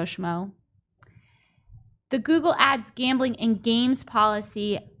 Thank you, Joe Schmo. The Google Ads gambling and games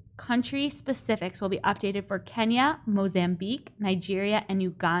policy country specifics will be updated for Kenya, Mozambique, Nigeria, and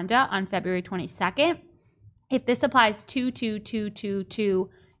Uganda on February 22nd. If this applies to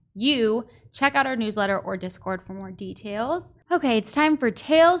you, check out our newsletter or Discord for more details. Okay, it's time for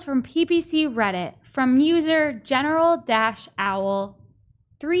Tales from PPC Reddit from user General-Owl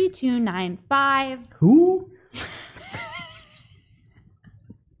 3295. Who?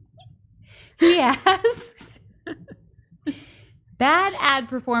 He asks, bad ad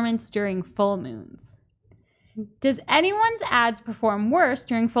performance during full moons. Does anyone's ads perform worse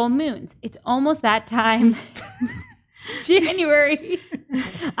during full moons? It's almost that time. January.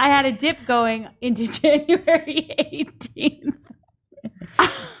 I had a dip going into January 18th.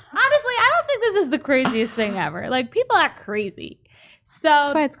 Honestly, I don't think this is the craziest thing ever. Like, people act crazy. So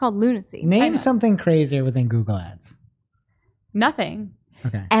That's why it's called lunacy. Name something crazier within Google Ads. nothing.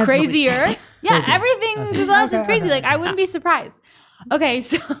 Okay. Crazier. Yeah, Crazy. everything Okay. Google Ads is Okay, crazy. okay, Like, I wouldn't be surprised. Okay,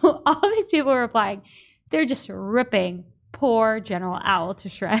 so all these people are replying. They're just ripping poor General Owl to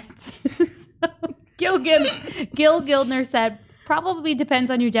shreds. So, Gil Gildner said, probably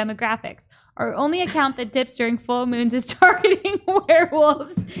depends on your demographics. Our only account that dips during full moons is targeting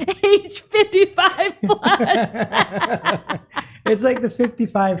werewolves age 55 plus. It's like the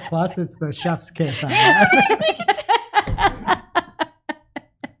 55 plus. It's the chef's kiss on that.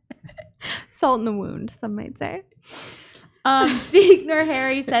 Salt in the wound, some might say. Siegner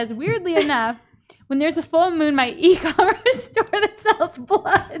Harry says, weirdly enough, when there's a full moon, my e-commerce store that sells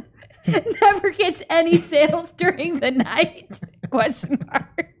blood never gets any sales during the night? Question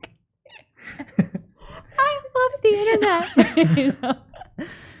mark. I love the internet.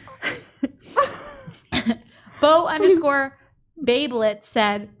 Bo_Bablet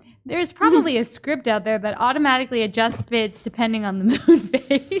said, there's probably a script out there that automatically adjusts bids depending on the moon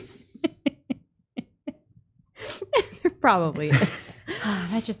phase. There probably is.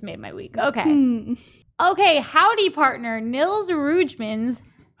 That just made my week. Okay. Okay, howdy partner. Nils Rujmans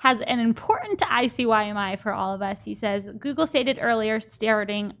has an important ICYMI for all of us. He says, Google stated earlier,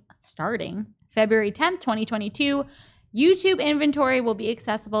 starting February 10th, 2022, YouTube inventory will be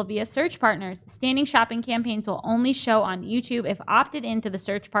accessible via search partners. Standing shopping campaigns will only show on YouTube if opted into the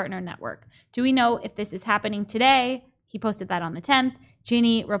search partner network. Do we know if this is happening today? He posted that on the 10th.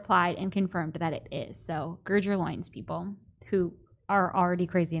 Ginny replied and confirmed that it is. So gird your loins, people who are already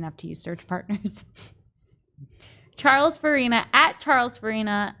crazy enough to use search partners. Charles Farina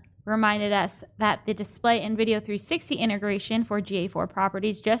reminded us that the Display and Video 360 integration for GA4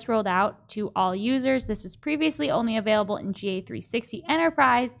 properties just rolled out to all users. This was previously only available in GA360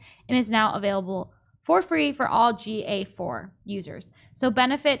 Enterprise and is now available for free for all GA4 users. So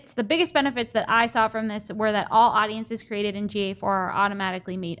the biggest benefits that I saw from this were that all audiences created in GA4 are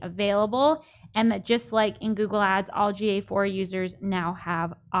automatically made available, and that just like in Google Ads, all GA4 users now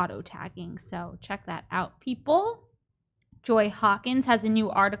have auto tagging. So check that out, people. Joy Hawkins has a new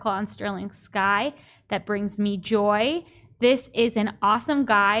article on Sterling Sky that brings me joy. This is an awesome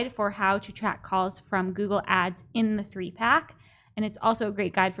guide for how to track calls from Google Ads in the 3-pack. And it's also a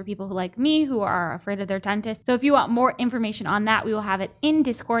great guide for people who like me who are afraid of their dentist. So if you want more information on that, we will have it in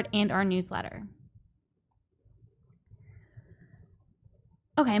Discord and our newsletter.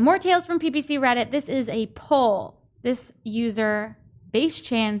 Okay, more tales from PPC Reddit. This is a poll. This user,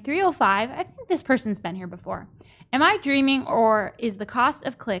 BaseChan305, I think this person's been here before. Am I dreaming, or is the cost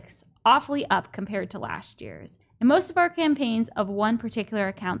of clicks awfully up compared to last year's? In most of our campaigns of one particular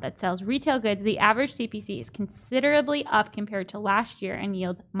account that sells retail goods, the average CPC is considerably up compared to last year and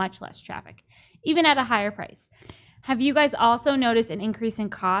yields much less traffic, even at a higher price. Have you guys also noticed an increase in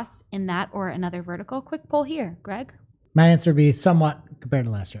cost in that or another vertical? Quick poll here. Greg? My answer would be somewhat compared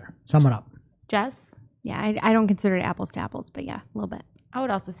to last year. Somewhat up. Jess? Yeah, I don't consider it apples to apples, but yeah, a little bit. I would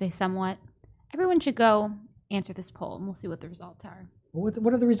also say somewhat. Everyone should go answer this poll and we'll see what the results are.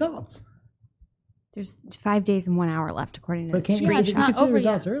 What are the results? There's 5 days and 1 hour left, according to But the can't you, Yeah, see, it's you not can see the over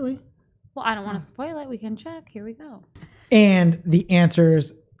results yet. early? Well, I don't want to spoil it. We can check. Here we go. And the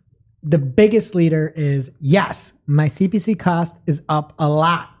answers, the biggest leader is yes, my CPC cost is up a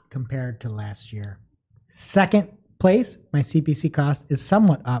lot compared to last year. Second place, my CPC cost is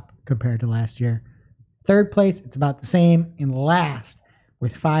somewhat up compared to last year. Third place, it's about the same. And last,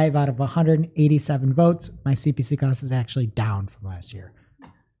 with 5 out of 187 votes, my CPC cost is actually down from last year.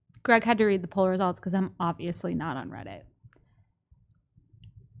 Greg had to read the poll results because I'm obviously not on Reddit.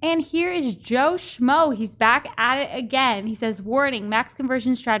 And here is Joe Schmo. He's back at it again. He says, warning, Max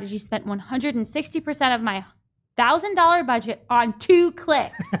Conversion Strategy spent 160% of my $1,000 budget on 2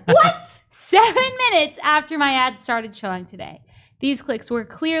 clicks. What? 7 minutes after my ad started showing today. These clicks were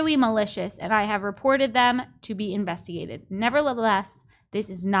clearly malicious, and I have reported them to be investigated. Nevertheless, this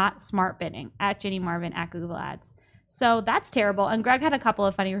is not smart bidding. At Jenny Marvin at Google Ads. So that's terrible. And Greg had a couple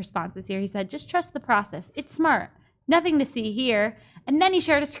of funny responses here. He said, just trust the process. It's smart. Nothing to see here. And then he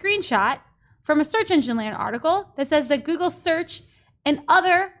shared a screenshot from a Search Engine Land article that says that Google search and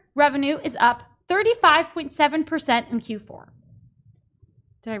other revenue is up 35.7% in Q4.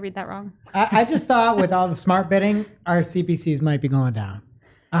 Did I read that wrong? I just thought with all the smart bidding, our CPCs might be going down.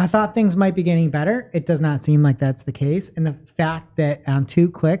 I thought things might be getting better. It does not seem like that's the case. And the fact that on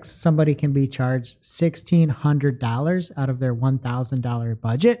 2 clicks, somebody can be charged $1,600 out of their $1,000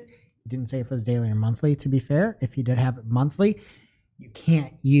 budget. He didn't say if it was daily or monthly, to be fair. If you did have it monthly, you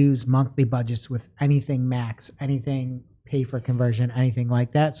can't use monthly budgets with anything max, anything pay for conversion, anything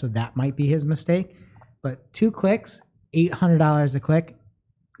like that. So that might be his mistake. But 2 clicks, $800 a click.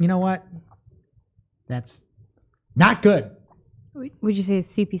 You know what? That's not good. Would you say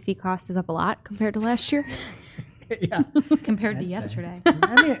CPC cost is up a lot compared to last year? Yeah. Compared to yesterday.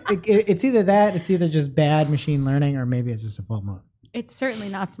 I mean, it's either that, it's either just bad machine learning, or maybe it's just a full moon. It's certainly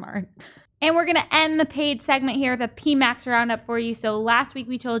not smart. And we're going to end the paid segment here with a PMax roundup for you. So last week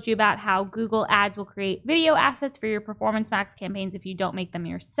we told you about how Google Ads will create video assets for your Performance Max campaigns if you don't make them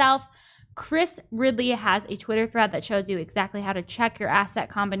yourself. Chris Ridley has a Twitter thread that shows you exactly how to check your asset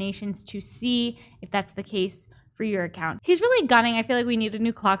combinations to see if that's the case for your account. He's really gunning. I feel like we need a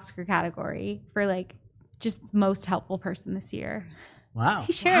new clock screw category for like just most helpful person this year. Wow.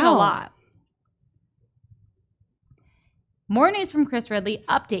 He's sharing a lot. More news from Chris Ridley.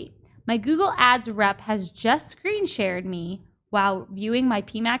 Update. My Google Ads rep has just screen shared me while viewing my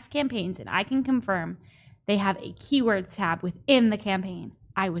PMax campaigns, and I can confirm they have a keywords tab within the campaign.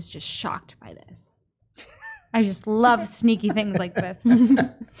 I was just shocked by this. I just love sneaky things like this.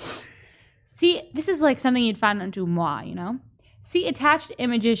 See, this is like something you'd find on Dumois, you know? See attached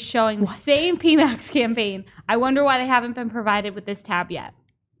images showing the same PMax campaign. I wonder why they haven't been provided with this tab yet.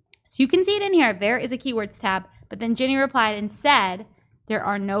 So you can see it in here. There is a keywords tab. But then Jenny replied and said, there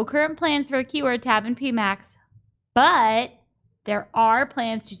are no current plans for a keyword tab in PMax, but there are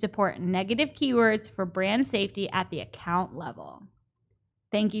plans to support negative keywords for brand safety at the account level.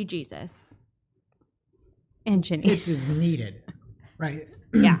 Thank you, Jesus. And Jenny. It is needed. Right.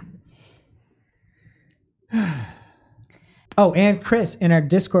 Yeah. Oh, and Chris in our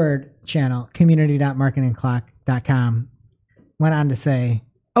Discord channel, community.marketingclock.com, went on to say,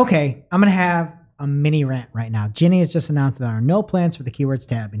 okay, I'm going to have a mini rant right now. Jenny has just announced that there are no plans for the keywords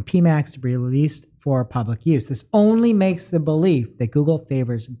tab in PMax to be released for public use. This only makes the belief that Google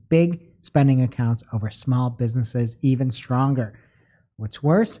favors big spending accounts over small businesses even stronger. What's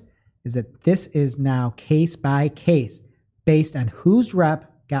worse is that this is now case by case based on whose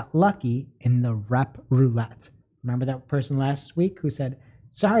rep got lucky in the rep roulette. Remember that person last week who said,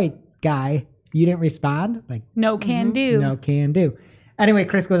 sorry, guy, you didn't respond? Like, no can do. No can do. Anyway,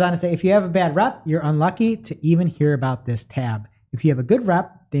 Chris goes on to say, if you have a bad rep, you're unlucky to even hear about this tab. If you have a good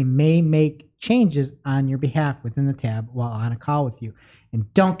rep, they may make changes on your behalf within the tab while on a call with you.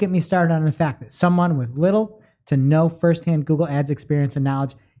 And don't get me started on the fact that someone with little to no firsthand Google Ads experience and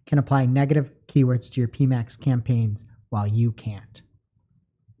knowledge can apply negative keywords to your PMax campaigns while you can't.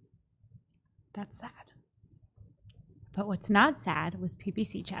 That's sad. But what's not sad was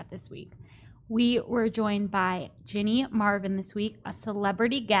PPC chat this week. We were joined by Jenny Marvin this week, a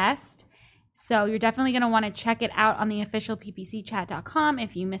celebrity guest. So you're definitely going to want to check it out on the official ppcchat.com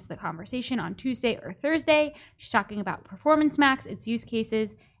if you missed the conversation on Tuesday or Thursday. She's talking about Performance Max, its use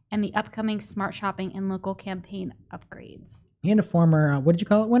cases, and the upcoming smart shopping and local campaign upgrades. And a former, what did you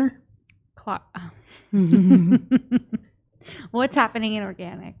call it, winner? What's happening in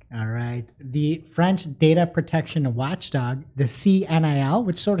organic? All right. The French data protection watchdog, the CNIL,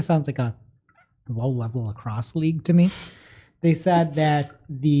 which sort of sounds like a low-level lacrosse league to me. They said that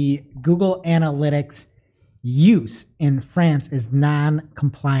the Google Analytics use in France is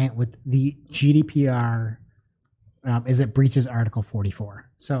non-compliant with the GDPR as it breaches Article 44.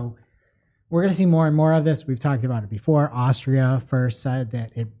 So we're going to see more and more of this. We've talked about it before. Austria first said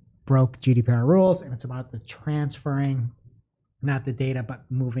that it broke GDPR rules, and it's about the transferring, not the data, but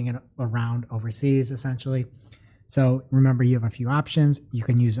moving it around overseas, essentially. So remember, you have a few options. You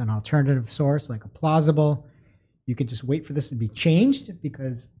can use an alternative source like a Plausible. You could just wait for this to be changed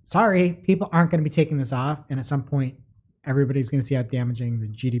because, sorry, people aren't going to be taking this off. And at some point, everybody's going to see how damaging the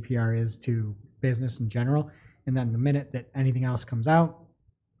GDPR is to business in general. And then the minute that anything else comes out,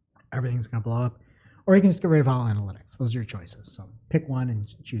 everything's going to blow up. Or you can just get rid of all analytics. Those are your choices. So pick one and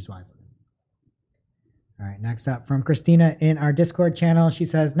choose wisely. All right, next up from Christina in our Discord channel. She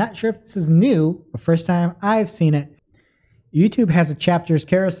says, not sure if this is new, but first time I've seen it. YouTube has a chapters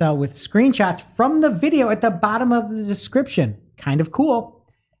carousel with screenshots from the video at the bottom of the description. Kind of cool.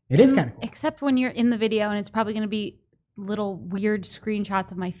 It is kind of cool. Except when you're in the video and it's probably going to be little weird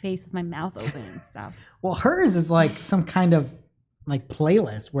screenshots of my face with my mouth open and stuff. Well, hers is like some kind of like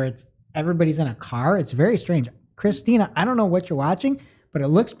playlist where it's everybody's in a car. It's very strange. Christina, I don't know what you're watching, but it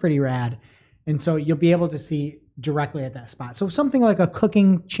looks pretty rad. And so you'll be able to see directly at that spot. So something like a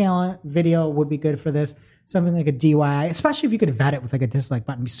cooking challenge video would be good for this. Something like a DIY, especially if you could vet it with like a dislike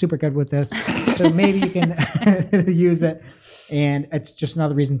button, be super good with this. So maybe you can use it. And it's just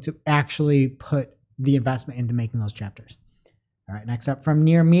another reason to actually put the investment into making those chapters. All right, next up from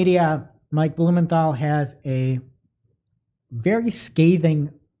Near Media, Mike Blumenthal has a very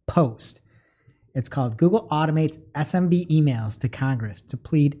scathing post. It's called Google Automates SMB Emails to Congress to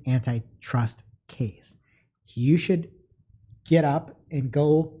Plead Antitrust Case. You should get up and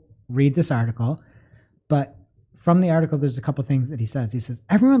go read this article. But from the article, there's a couple things that he says. He says,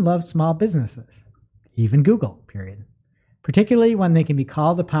 everyone loves small businesses, even Google, period. Particularly when they can be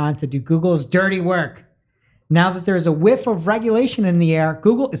called upon to do Google's dirty work. Now that there is a whiff of regulation in the air,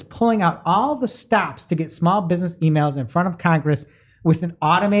 Google is pulling out all the stops to get small business emails in front of Congress with an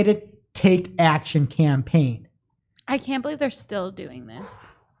automated take action campaign. I can't believe they're still doing this.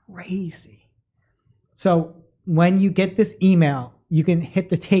 Crazy. So when you get this email, you can hit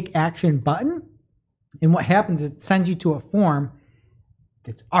the take action button. And what happens is it sends you to a form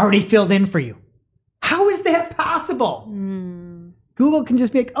that's already filled in for you. How is that possible? Google can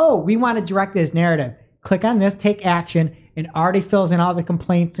just be like, oh, we want to direct this narrative. Click on this, take action, and already fills in all the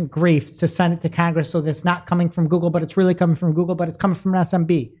complaints and griefs to send it to Congress so that it's not coming from Google, but it's really coming from Google, but it's coming from an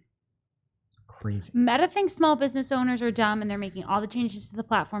SMB. Crazy. Meta thinks small business owners are dumb and they're making all the changes to the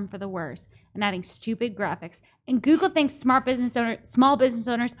platform for the worse and adding stupid graphics. And Google thinks small business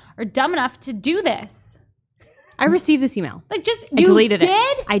owners are dumb enough to do this. I received this email. Like, just I you deleted did?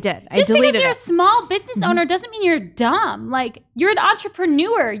 it. I did. I Just deleted because you're it. a small business owner doesn't mean you're dumb. Like, you're an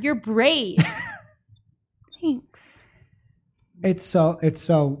entrepreneur. You're brave. Thanks.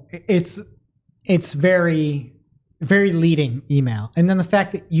 It's very, very leading email. And then the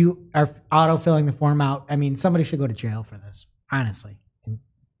fact that you are auto-filling the form out, I mean, somebody should go to jail for this, honestly, in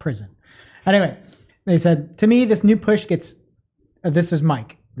prison. Anyway, they said, to me, this new push gets, this is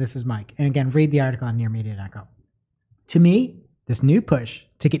Mike. And again, read the article on nearmedia.com. To me, this new push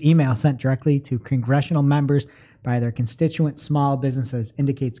to get email sent directly to congressional members by their constituent small businesses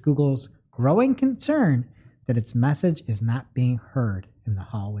indicates Google's growing concern that its message is not being heard in the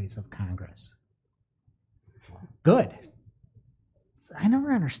hallways of Congress. Good. I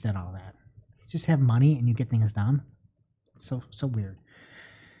never understood all that. You just have money and you get things done. So weird.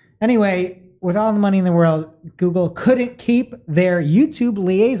 Anyway, with all the money in the world, Google couldn't keep their YouTube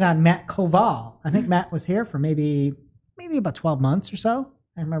liaison, Matt Koval. I think Matt was here for maybe about 12 months or so.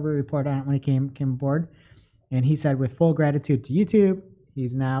 I remember a report on it when he came aboard. And he said, with full gratitude to YouTube,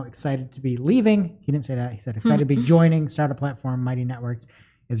 he's now excited to be leaving. He didn't say that. He said excited to be joining Startup Platform Mighty Networks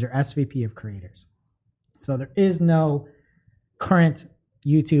as their SVP of Creators. So there is no current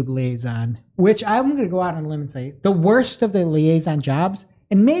YouTube liaison, which I'm going to go out on a limb and say the worst of the liaison jobs,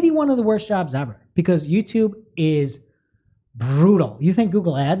 and maybe one of the worst jobs ever, because YouTube is brutal. You think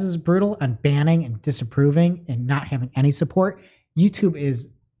Google Ads is brutal on banning and disapproving and not having any support? YouTube is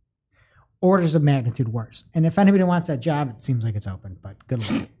orders of magnitude worse. And if anybody wants that job, it seems like it's open, but good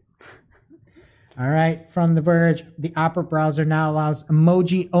luck. All right, from The Verge, the Opera browser now allows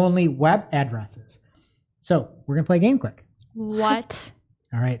emoji-only web addresses. So we're going to play a game quick. What?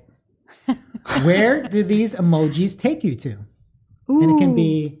 All right. Where do these emojis take you to? Ooh. And it can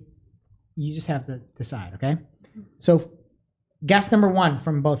be, you just have to decide, okay? So guess number one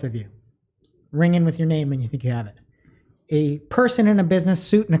from both of you. Ring in with your name when you think you have it. A person in a business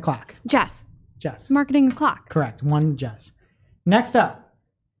suit and a clock. Jess. Marketing a clock. Correct. One Jess. Next up.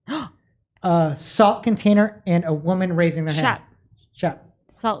 A salt container and a woman raising their hand. Shep.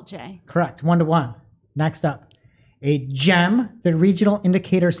 Salt J. Correct. 1-1. Next up. A gem, the regional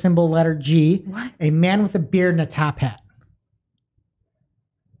indicator symbol letter G. What? A man with a beard and a top hat.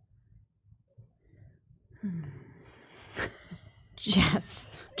 Jess.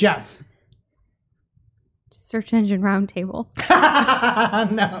 Search engine roundtable.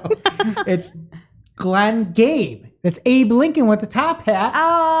 No. It's Glenn Gabe. It's Abe Lincoln with the top hat.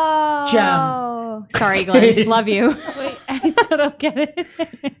 Oh. Gem. Sorry, Glenn. Love you. Wait, I still don't get it.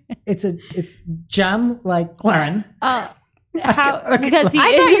 It's Gem like Glenn. Because he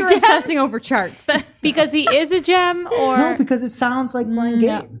I thought you is were a gem? obsessing over charts. Because he is a gem, or No, because it sounds like blind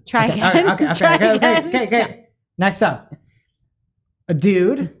game. Try Okay, again. all right, Try okay. again. Next up, a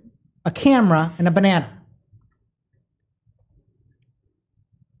dude, a camera, and a banana.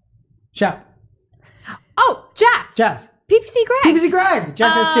 Shep, Oh, Jess. Jess, PPC Greg. PPC Greg.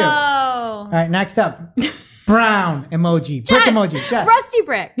 Jess has two. All Oh. right, next up, brown emoji, brick Jess. emoji. Jess. Rusty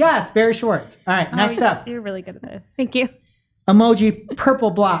Brick. Yes, Barry Schwartz. All right, next up, You're really good at this. Thank you. emoji,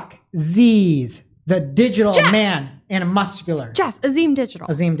 purple block, Z's, the digital Jess. man, and a muscular. Jess, Azim Digital.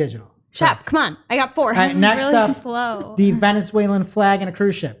 Azim Digital. Shep, Correct. come on. I got 4. All right, next really up, slow. the Venezuelan flag and a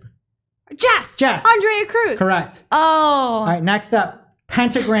cruise ship. Jess. Jess. Andrea Cruz. Correct. Oh. All right, next up,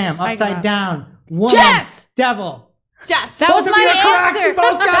 pentagram, I got upside it. down, woman, Jess! devil. Jess. That Both was of you my are correct. answer. You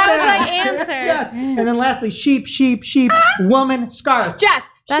both got That was my That's answer. Jess. And then lastly, sheep, woman, scarf. Jess.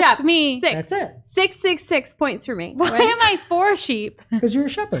 That's Shep. me. 6. That's it. 666 points for me. Why am I 4 sheep? Because you're a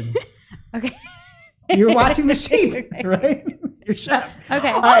shepherd. Okay. You're watching the sheep, right? You're shep.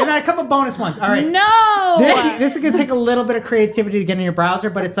 Okay. All right, and then a couple bonus ones. All right. No. This is going to take a little bit of creativity to get in your browser,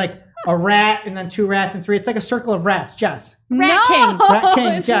 but it's like a rat and then 2 rats and 3. It's like a circle of rats. Jess. Rat King. Rat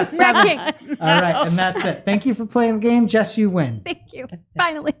King, Jess. Rat King. All right, and that's it. Thank you for playing the game. Jess, you win. Thank you.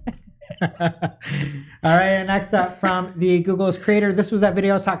 Finally. All right, and next up from the Google's creator. This was that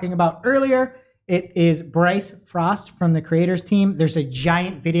video I was talking about earlier. It is Bryce Frost from the creators team. There's a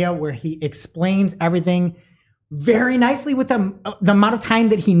giant video where he explains everything very nicely with the amount of time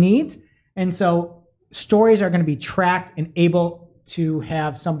that he needs. And so stories are going to be tracked and able to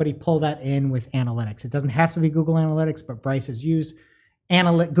have somebody pull that in with analytics. It doesn't have to be Google Analytics, but Bryce has used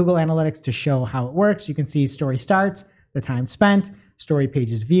Google Analytics to show how it works. You can see story starts, the time spent, story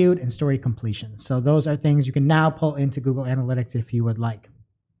pages viewed, and story completion. So those are things you can now pull into Google Analytics if you would like.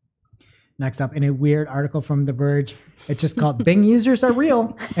 Next up, in a weird article from The Verge, it's just called Bing users are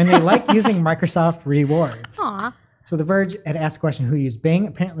real and they like using Microsoft rewards. Aw. So The Verge had asked a question, who used Bing?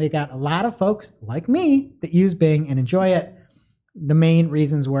 Apparently it got a lot of folks like me that use Bing and enjoy it. The main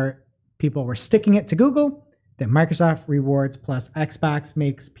reasons were people were sticking it to Google, that Microsoft rewards plus Xbox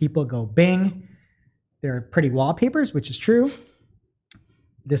makes people go Bing. They're pretty wallpapers, which is true.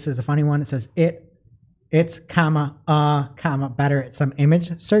 This is a funny one. It says it's better at some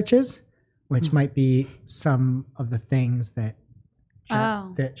image searches, which might be some of the things that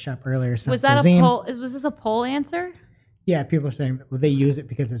Shep earlier sent Was to that a Zine. poll? Was this a poll answer? Yeah, people are saying that they use it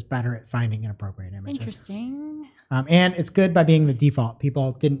because it's better at finding inappropriate images. Interesting. And it's good by being the default.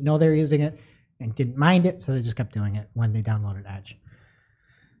 People didn't know they were using it and didn't mind it, so they just kept doing it when they downloaded Edge.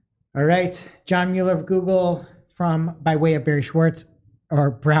 All right, John Mueller of Google by way of Barry Schwartz, or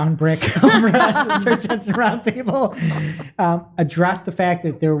Brown Brick over at the Search Engine Roundtable, addressed the fact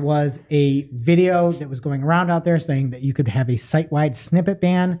that there was a video that was going around out there saying that you could have a site-wide snippet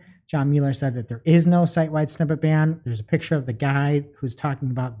ban. John Mueller said that there is no site-wide snippet ban. There's a picture of the guy who's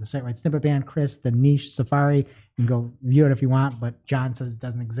talking about the site-wide snippet ban, Chris, the niche Safari. You can go view it if you want, but John says it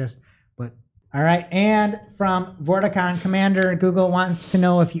doesn't exist. But all right, and from Vorticon Commander, Google wants to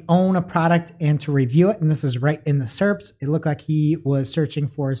know if you own a product and to review it. And this is right in the SERPs. It looked like he was searching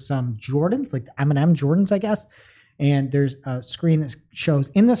for some Jordans, like the M&M Jordans, I guess. And there's a screen that shows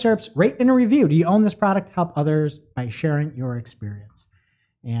in the SERPs, rate and a review. Do you own this product? Help others by sharing your experience.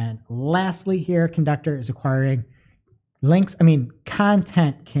 And lastly here, Conductor is acquiring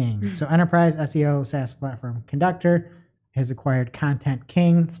Content King. So enterprise SEO SaaS platform Conductor has acquired Content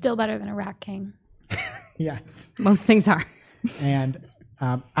King. Still better than a Rat King. Yes. Most things are. And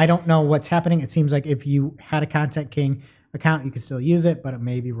I don't know what's happening. It seems like if you had a Content King account, you could still use it, but it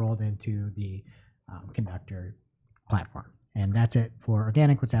may be rolled into the Conductor platform. And that's it for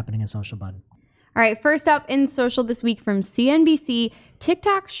organic. What's happening in Social Bud? All right, first up in social this week from CNBC,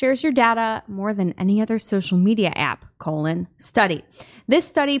 TikTok shares your data more than any other social media app, study. This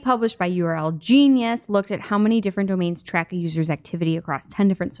study, published by URL Genius, looked at how many different domains track a user's activity across 10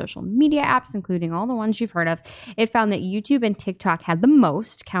 different social media apps, including all the ones you've heard of. It found that YouTube and TikTok had the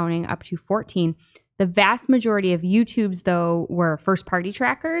most, counting up to 14. The vast majority of YouTube's, though, were first-party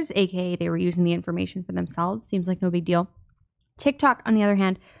trackers, aka they were using the information for themselves. Seems like no big deal. TikTok, on the other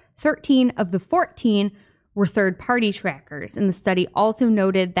hand, 13 of the 14 were third-party trackers. And the study also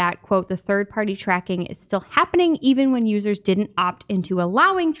noted that, quote, the third-party tracking is still happening even when users didn't opt into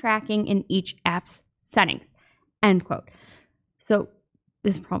allowing tracking in each app's settings, end quote. So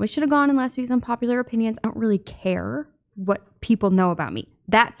this probably should have gone in last week's Unpopular Opinions. I don't really care what people know about me.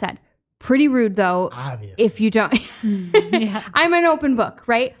 That said, pretty rude, though, Obviously. if you don't. Yeah. I'm an open book,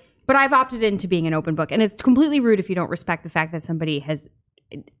 right? But I've opted into being an open book. And it's completely rude if you don't respect the fact that somebody has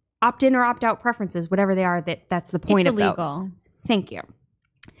opt-in or opt-out preferences, whatever they are, that's the point It's of illegal. those. Thank you.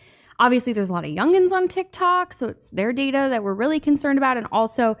 Obviously, there's a lot of youngins on TikTok, so it's their data that we're really concerned about. And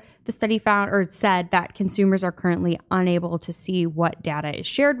also, the study found or said that consumers are currently unable to see what data is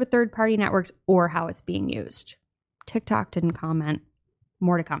shared with third-party networks or how it's being used. TikTok didn't comment.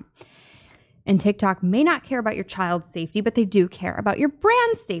 More to come. And TikTok may not care about your child's safety, but they do care about your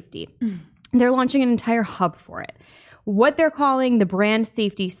brand safety. They're launching an entire hub for it. What they're calling the Brand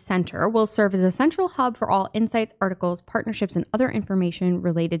Safety Center will serve as a central hub for all insights, articles, partnerships, and other information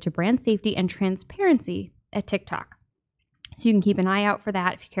related to brand safety and transparency at TikTok. So you can keep an eye out for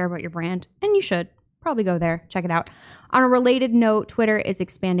that if you care about your brand, and you should. Probably go there, check it out. On a related note, Twitter is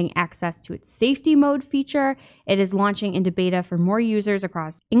expanding access to its safety mode feature. It is launching into beta for more users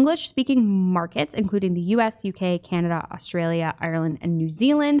across English-speaking markets, including the US, UK, Canada, Australia, Ireland, and New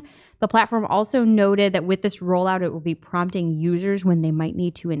Zealand. The platform also noted that with this rollout, it will be prompting users when they might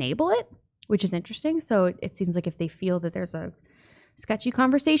need to enable it, which is interesting. So it seems like if they feel that there's a sketchy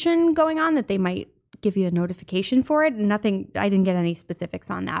conversation going on, that they might give you a notification for it. I didn't get any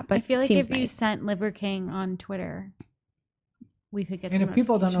specifics on that, but I feel like seems if you nice. sent Liver King on Twitter, we could get And some if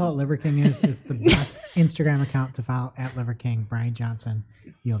people don't know what Liver King is, it's the best Instagram account to follow at Liver King, Brian Johnson.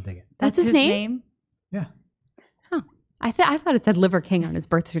 You'll dig it. That's his name? Yeah. I thought it said Liver King on his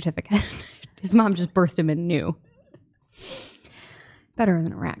birth certificate. His mom just burst him in new. Better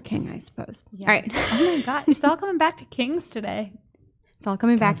than a Rat King, I suppose. Yeah. All right. Oh my God. It's all coming back to Kings today. It's all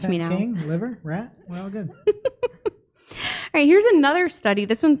coming back to me now. Content King, liver, rat, we're all good. All right, here's another study.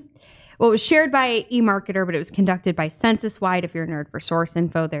 This one's, well, it was shared by eMarketer, but it was conducted by Census-Wide. If you're a nerd for source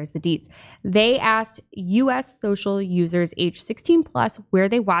info, there's the deets. They asked U.S. social users age 16 plus where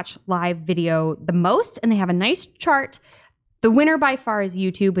they watch live video the most, and they have a nice chart. The winner by far is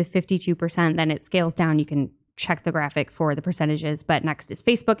YouTube with 52%. Then it scales down. You can check the graphic for the percentages, but next is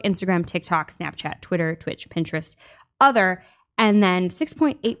Facebook, Instagram, TikTok, Snapchat, Twitter, Twitch, Pinterest, other, and then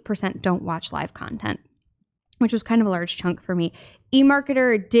 6.8% don't watch live content, which was kind of a large chunk for me.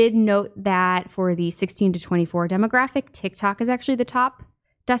 eMarketer did note that for the 16 to 24 demographic, TikTok is actually the top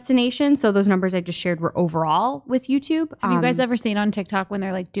destination. So those numbers I just shared were overall with YouTube. Have you guys ever seen on TikTok when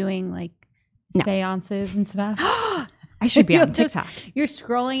they're like doing like No. seances and stuff? I should be on You'll just- TikTok. You're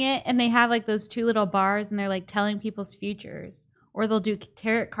scrolling it and they have like those two little bars and they're like telling people's futures. Or they'll do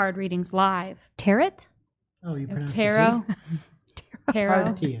tarot card readings live. Tarot? Oh, you pronounce Tarot. the T? Tarot.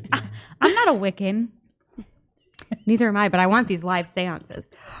 Hard T at the end. I'm not a Wiccan. Neither am I, but I want these live seances.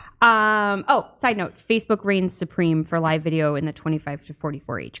 Side note, Facebook reigns supreme for live video in the 25 to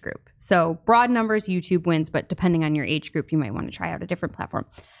 44 age group. So broad numbers, YouTube wins, but depending on your age group, you might want to try out a different platform.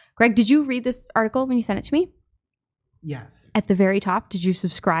 Greg, did you read this article when you sent it to me? Yes. At the very top, did you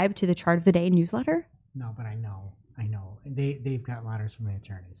subscribe to the Chart of the Day newsletter? No, but I know. They've got letters from the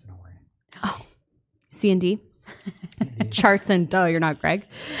attorneys, so don't worry. Oh, C&D? They- Charts and duh, you're not Greg.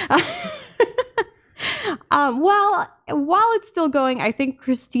 Well, while it's still going, I think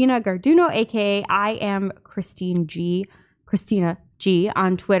Christina Garduno, aka I am Christina G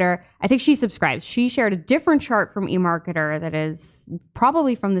on Twitter, I think she subscribes. She shared a different chart from eMarketer that is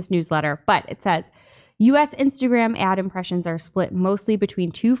probably from this newsletter, but it says U.S. Instagram ad impressions are split mostly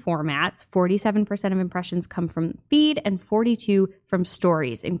between two formats. 47% of impressions come from feed and 42% from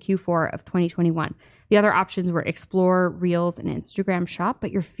stories in Q4 of 2021. The other options were Explore, Reels, and Instagram Shop,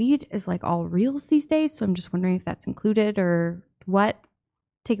 but your feed is like all Reels these days, so I'm just wondering if that's included or what.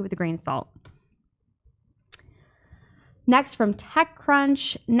 Take it with a grain of salt. Next, from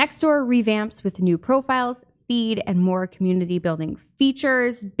TechCrunch, Nextdoor revamps with new profiles, feed, and more community building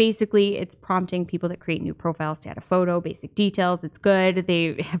features. Basically, it's prompting people that create new profiles to add a photo, basic details. It's good.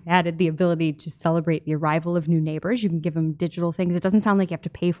 They have added the ability to celebrate the arrival of new neighbors. You can give them digital things. It doesn't sound like you have to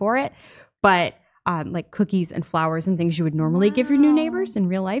pay for it, but like cookies and flowers and things you would normally give your new neighbors in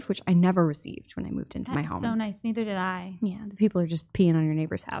real life, which I never received when I moved into my That's home. so nice. Neither did I. Yeah, the people are just peeing on your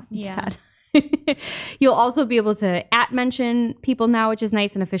neighbor's house Yeah. instead. You'll also be able to @mention people now, which is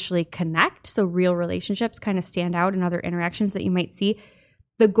nice, and officially connect. So real relationships kind of stand out in other interactions that you might see.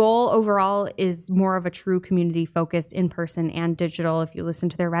 The goal overall is more of a true community focused in person and digital if you listen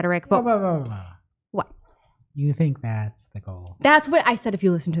to their rhetoric. But what? You think that's the goal? That's what I said if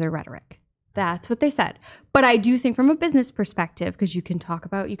you listen to their rhetoric. That's what they said. But I do think from a business perspective, because you can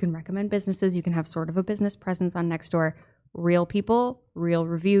recommend businesses, you can have sort of a business presence on Nextdoor, real people, real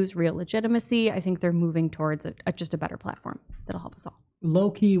reviews, real legitimacy. I think they're moving towards just a better platform that'll help us all. Low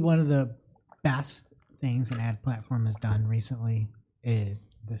key, one of the best things an ad platform has done recently is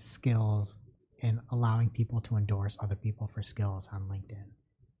the skills and allowing people to endorse other people for skills on LinkedIn.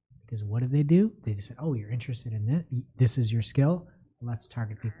 Because what did they do? They just said, "Oh, you're interested in this. This is your skill. let's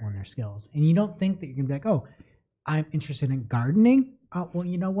target people and their skills. And you don't think that you're gonna be like, oh, I'm interested in gardening. Oh, well,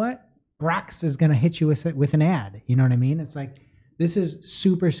 you know what? Brex is gonna hit you with an ad. You know what I mean? It's like, this is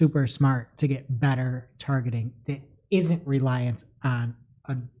super, super smart to get better targeting that isn't reliant on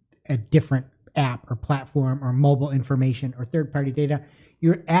a different app or platform or mobile information or third-party data.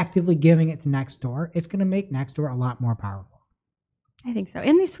 You're actively giving it to Nextdoor. It's gonna make Nextdoor a lot more powerful. I think so.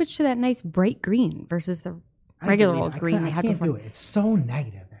 And they switched to that nice bright green versus the regular old green they had I can't before. do it. It's so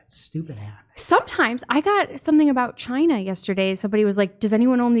negative. That stupid app. Sometimes I got something about China yesterday. Somebody was like, does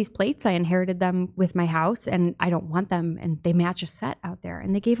anyone own these plates? I inherited them with my house and I don't want them. And they match a set out there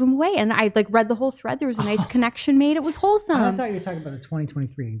and they gave them away. And I like read the whole thread. There was a nice connection made. It was wholesome. I thought you were talking about the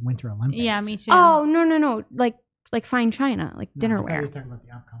 2023 Winter Olympics. Yeah, me too. Oh, no. Like fine China, like No, I thought you dinnerware. were talking about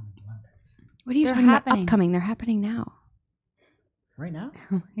the upcoming Olympics. What are you They're talking about? happening. Upcoming. They're happening now. Right now?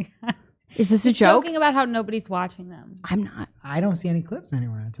 Oh my God. Is this a Just joke? joking about how nobody's watching them. I'm not. I don't see any clips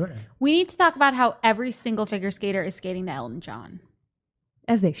anywhere on Twitter. We need to talk about how every single figure skater is skating to Elton John.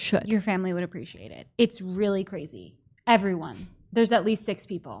 As they should. Your family would appreciate it. It's really crazy. Everyone. There's at least 6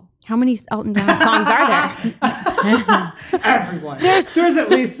 people. How many Elton John songs are there? Everyone. There's at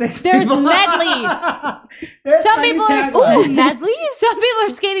least 6 there's people. medleys. There's Some many people are taglines. medleys. Some people are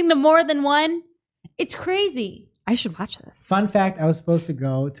skating to more than one. It's crazy. I should watch this. Fun fact, I was supposed to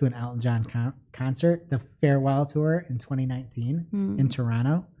go to an Elton John concert, the Farewell Tour in 2019 in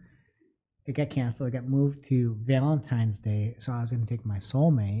Toronto. It got canceled. It got moved to Valentine's Day. So I was going to take my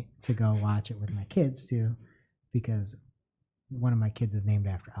soulmate to go watch it with my kids too, because one of my kids is named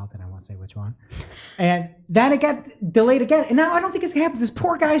after Elton. I won't say which one. And then it got delayed again. And now I don't think it's going to happen. This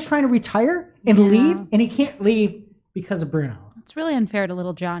poor guy's trying to retire and leave, and he can't leave because of Bruno. It's really unfair to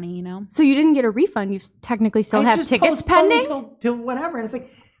little Johnny, you know? So you didn't get a refund. You technically still have just tickets postponed pending? till whatever. And it's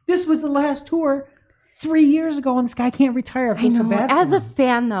like, this was the last tour 3 years ago, and this guy can't retire. I feel so bad As for a him.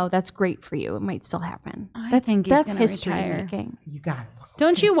 fan, though, that's great for you. It might still happen. I think he's that's gonna history retire. making. You got it.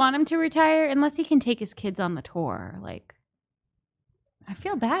 Don't you want him to retire unless he can take his kids on the tour? Like, I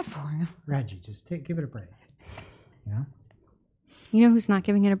feel bad for him. Reggie, just give it a break. You know? You know who's not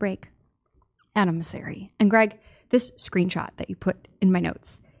giving it a break? Adam Mosseri. And Greg, this screenshot that you put in my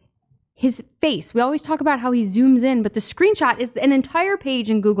notes, his face, we always talk about how he zooms in, but the screenshot is an entire page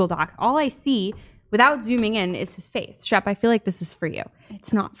in Google Doc. All I see without zooming in is his face. Shep, I feel like this is for you.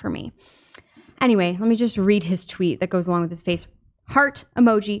 It's not for me. Anyway, let me just read his tweet that goes along with his face. Heart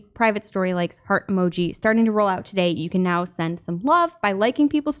emoji, private story likes, heart emoji. Starting to roll out today. You can now send some love by liking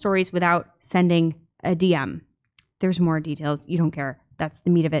people's stories without sending a DM. There's more details. You don't care. That's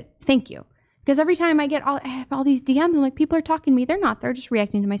the meat of it. Thank you. Because every time I have all these DMs, I'm like, people are talking to me. They're not. They're just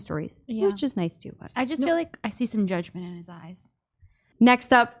reacting to my stories, Yeah. which is nice too. But I just feel like I see some judgment in his eyes.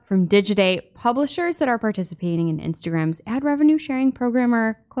 next up from Digiday, publishers that are participating in Instagram's ad revenue sharing program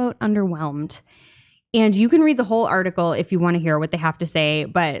are, quote, underwhelmed. And you can read the whole article if you want to hear what they have to say,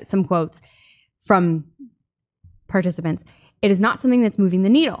 but some quotes from participants. It is not something that's moving the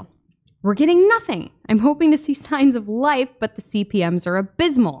needle. We're getting nothing. I'm hoping to see signs of life, but the CPMs are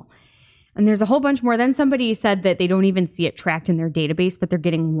abysmal. And there's a whole bunch more. Then somebody said that they don't even see it tracked in their database, but they're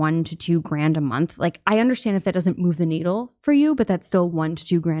getting $1 to $2 grand a month. Like, I understand if that doesn't move the needle for you, but that's still $1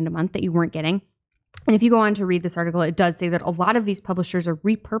 to $2 grand a month that you weren't getting. And if you go on to read this article, it does say that a lot of these publishers are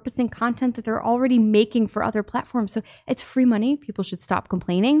repurposing content that they're already making for other platforms. So it's free money. People should stop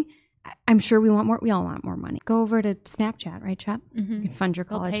complaining. I'm sure we want more. We all want more money. Go over to Snapchat, right, Chap? Mm-hmm. You can fund your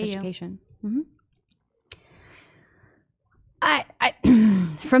They'll college pay you. education. Mm-hmm.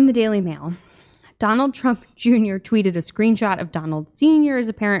 From the Daily Mail, Donald Trump Jr. tweeted a screenshot of Donald Sr.'s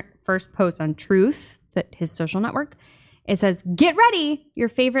apparent first post on Truth, that his social network. It says, "Get ready. Your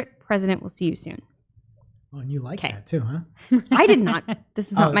favorite president will see you soon." Oh, and you like Okay. that too, huh? I did not.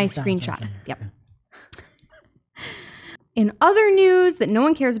 This is not Oh, my it's Donald screenshot. Trump, Yep. yeah. In other news that no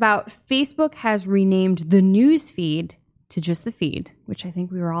one cares about, Facebook has renamed the news feed to just the feed, which I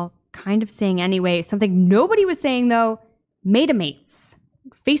think we were all kind of saying anyway. Something nobody was saying, though, Metamates.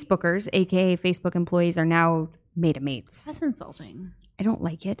 Facebookers, aka Facebook employees, are now Metamates. That's insulting. I don't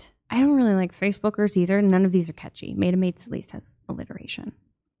like it. I don't really like Facebookers either. None of these are catchy. Metamates at least has alliteration.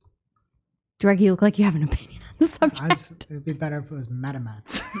 Greg, you look like you have an opinion on the subject. It'd be better if it was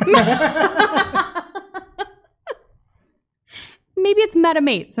Metamats. Maybe it's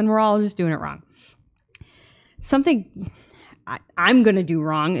Metamates and we're all just doing it wrong. Something I'm going to do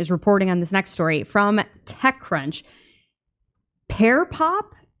wrong is reporting on this next story from TechCrunch.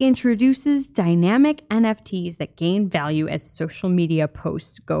 Pearpop introduces dynamic NFTs that gain value as social media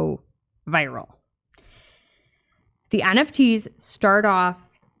posts go viral. The NFTs start off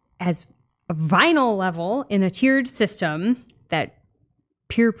as a vinyl level in a tiered system that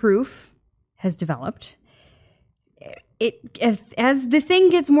peer proof has developed. As the thing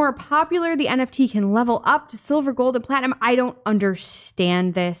gets more popular, the NFT can level up to silver, gold, and platinum. I don't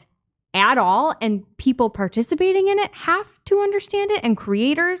understand this at all. And people participating in it have to understand it, and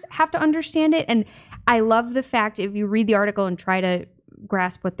creators have to understand it. And I love the fact, if you read the article and try to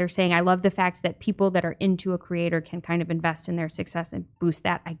grasp what they're saying, I love the fact that people that are into a creator can kind of invest in their success and boost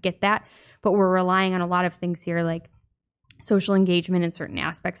that. I get that. But we're relying on a lot of things here, like social engagement and certain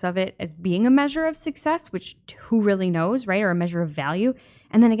aspects of it as being a measure of success, which who really knows, right? Or a measure of value.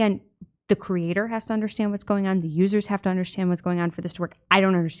 And then again, the creator has to understand what's going on. The users have to understand what's going on for this to work. I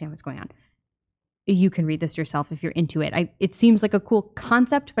don't understand what's going on. You can read this yourself if you're into it. It seems like a cool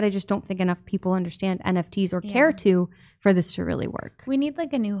concept, but I just don't think enough people understand NFTs or care to for this to really work. We need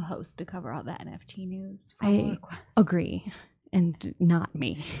like a new host to cover all the NFT news. I agree. And not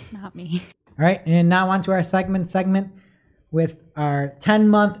me. Not me. All right, and now on to our segment with our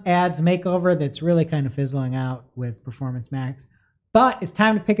 10-month ads makeover that's really kind of fizzling out with Performance Max. But it's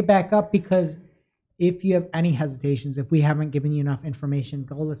time to pick it back up, because if you have any hesitations, if we haven't given you enough information,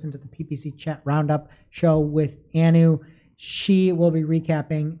 go listen to the PPC Chat Roundup show with Anu. She will be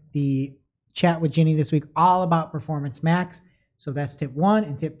recapping the chat with Ginny this week, all about Performance Max. So that's tip 1.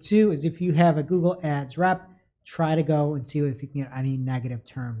 And tip 2 is, if you have a Google Ads rep, try to go and see if you can get any negative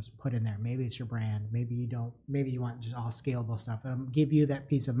terms put in there. Maybe it's your brand. Maybe you don't. Maybe you want just all scalable stuff. It'll give you that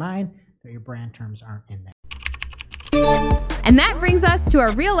peace of mind that your brand terms aren't in there. And that brings us to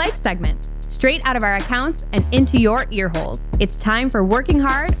our real life segment, straight out of our accounts and into your ear holes. It's time for Working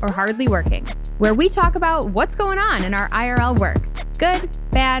Hard or Hardly Working, where we talk about what's going on in our IRL work, good,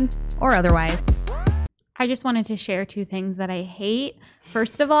 bad, or otherwise. I just wanted to share 2 things that I hate.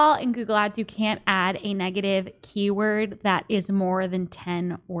 First of all, in Google Ads, you can't add a negative keyword that is more than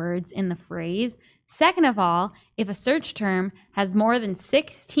 10 words in the phrase. Second of all, if a search term has more than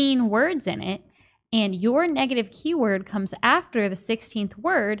 16 words in it, and your negative keyword comes after the 16th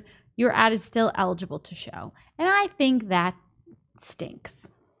word, your ad is still eligible to show. And I think that stinks.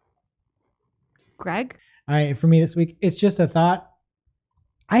 Greg? All right, for me this week, it's just a thought.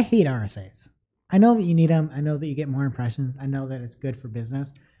 I hate RSAs. I know that you need them. I know that you get more impressions. I know that it's good for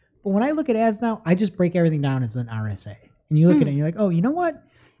business. But when I look at ads now, I just break everything down as an RSA. And you look at it and you're like, oh, you know what?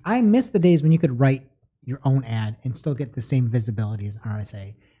 I miss the days when you could write your own ad and still get the same visibility as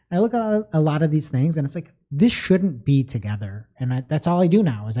RSA. I look at a lot of these things and it's like, this shouldn't be together. And that's all I do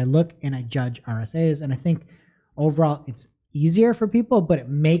now is I look and I judge RSAs. And I think overall it's easier for people, but it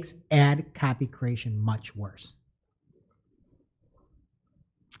makes ad copy creation much worse.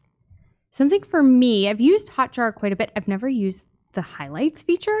 Something for me, I've used Hotjar quite a bit. I've never used the highlights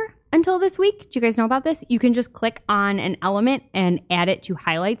feature until this week. Do you guys know about this? You can just click on an element and add it to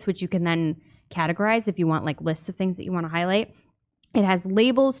highlights, which you can then categorize if you want like lists of things that you want to highlight. It has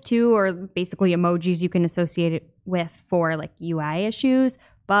labels too, or basically emojis you can associate it with for like UI issues,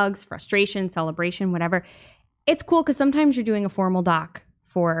 bugs, frustration, celebration, whatever. It's cool because sometimes you're doing a formal doc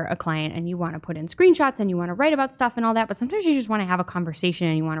for a client and you want to put in screenshots and you want to write about stuff and all that, but sometimes you just want to have a conversation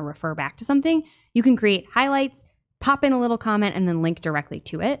and you want to refer back to something. You can create highlights, pop in a little comment, and then link directly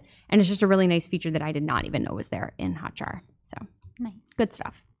to it. And it's just a really nice feature that I did not even know was there in Hotjar. So nice. Good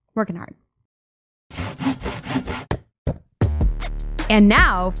stuff. Working hard. And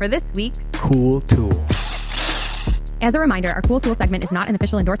now for this week's Cool Tool. As a reminder, our Cool Tool segment is not an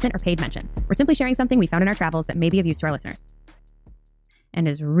official endorsement or paid mention. We're simply sharing something we found in our travels that may be of use to our listeners and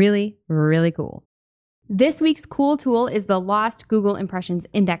is really, really cool. This week's Cool Tool is the Lost Google Impressions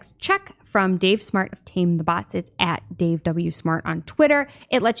Index Check from Dave Smart of Tame the Bots. It's at Dave W. Smart on Twitter.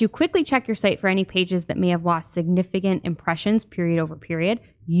 It lets you quickly check your site for any pages that may have lost significant impressions period over period.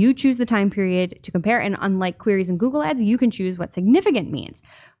 You choose the time period to compare, and unlike queries in Google Ads, you can choose what significant means.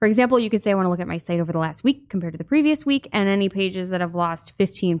 For example, you could say, I want to look at my site over the last week compared to the previous week, and any pages that have lost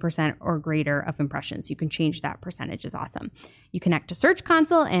 15% or greater of impressions. You can change that percentage. Is awesome. You connect to Search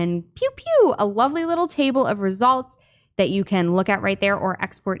Console and pew pew, a lovely little table of results that you can look at right there or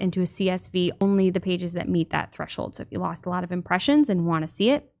export into a CSV, only the pages that meet that threshold. So if you lost a lot of impressions and want to see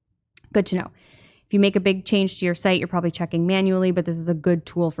it, good to know. If you make a big change to your site, you're probably checking manually, but this is a good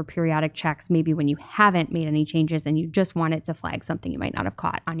tool for periodic checks, maybe when you haven't made any changes and you just want it to flag something you might not have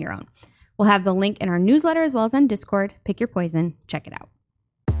caught on your own. We'll have the link in our newsletter as well as on Discord. Pick your poison. Check it out.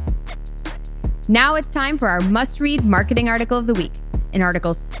 Now it's time for our must-read marketing article of the week. An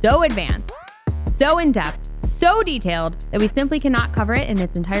article so advanced, so in-depth, so detailed that we simply cannot cover it in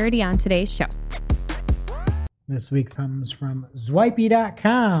its entirety on today's show. This week comes from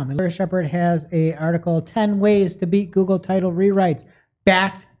Zwipey.com. Larry Shepard has an article, 10 Ways to Beat Google Title Rewrites,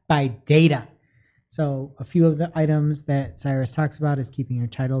 backed by data. So a few of the items that Cyrus talks about is keeping your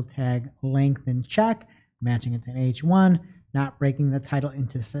title tag length in check, matching it to an H1, not breaking the title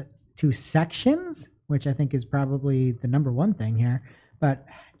into two sections, which I think is probably the number one thing here. But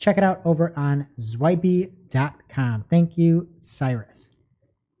check it out over on zwipey.com. Thank you, Cyrus.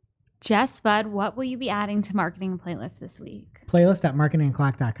 Jess, Bud, what will you be adding to marketing and playlist this week? Playlist at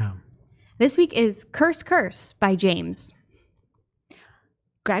marketingclock.com. This week is Curse by James.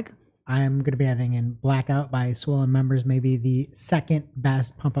 Greg? I'm going to be adding in Blackout by Swollen Members, maybe the second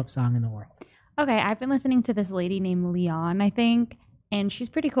best pump-up song in the world. Okay, I've been listening to this lady named Leon, I think, and she's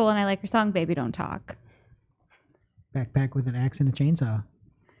pretty cool, and I like her song, Baby Don't Talk. Backpack with an axe and a chainsaw.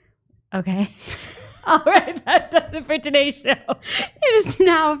 Okay. All right, that does it for today's show. It is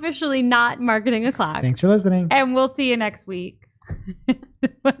now officially not Marketing O'Clock. Thanks for listening. And we'll see you next week.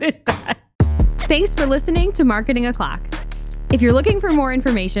 What is that? Thanks for listening to Marketing O'Clock. If you're looking for more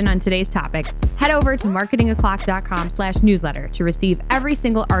information on today's topics, head over to marketingoclock.com/newsletter to receive every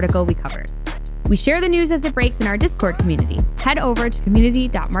single article we covered. We share the news as it breaks in our Discord community. Head over to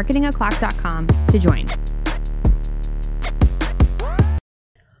community.marketingoclock.com to join.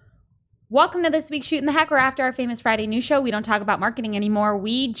 Welcome to this week's Shooting the Heck. We're after our famous Friday news show. We don't talk about marketing anymore.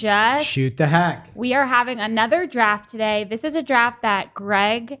 We just shoot the heck. We are having another draft today. This is a draft that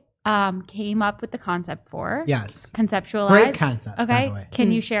Greg came up with the concept for. Yes. Conceptualized. Great concept. Okay. By the way.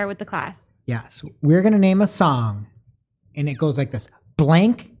 Can you share with the class? Yes. We're going to name a song, and it goes like this.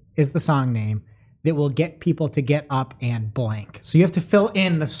 Blank is the song name that will get people to get up and blank. So you have to fill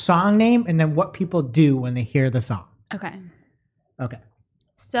in the song name and then what people do when they hear the song. Okay. Okay.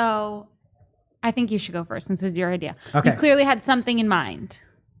 So I think you should go first since it was your idea. Okay. You clearly had something in mind.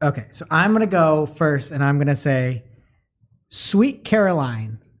 Okay. So I'm going to go first, and I'm going to say Sweet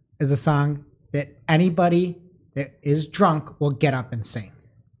Caroline is a song that anybody that is drunk will get up and sing.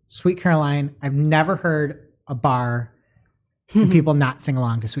 Sweet Caroline, I've never heard a bar and people not sing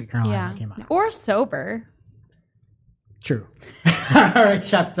along to Sweet Caroline Yeah. that came out. Or sober. True. All right,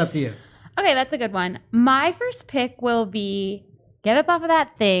 Shep, it's up to you. Okay, that's a good one. My first pick will be Get Up Off of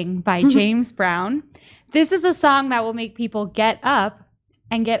That Thing by James Brown. This is a song that will make people get up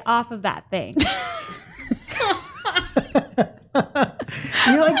and get off of that thing.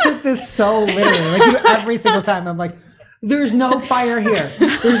 You took this so literally. Every single time I'm like, there's no fire here.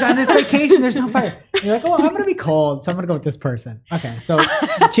 There's on this vacation, there's no fire. You're like, oh, I'm gonna be cold, so I'm gonna go with this person. Okay, so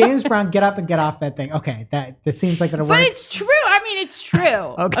James Brown, get up and get off that thing. Okay, this seems like it'll work. But it's true. I mean, it's true.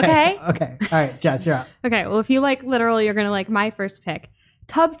 Okay. Okay. All right, Jess, you're up. Okay, well, if you like literal, you're going to like my first pick,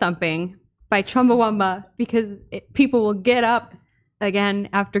 Tub Thumping by Chumbawamba, because people will get up again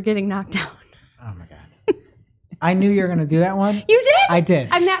after getting knocked down. Oh my God. I knew you were gonna do that one. You did? I did.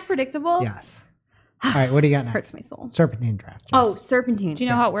 I'm that predictable? Yes. All right, what do you got next? Hurts my soul. Serpentine draft. Jess. Oh, Serpentine. Do you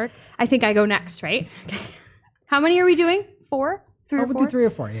know how it works? I think I go next, right? Okay. How many are we doing? 4? 3 or we'll 4? do 3 or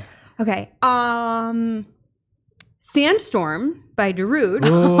 4, yeah. Okay. Sandstorm by Darude.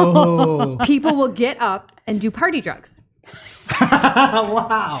 Ooh. People will get up and do party drugs.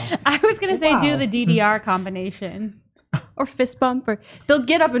 Wow. I was going to say Wow. do the DDR combination. Or fist bump. Or they'll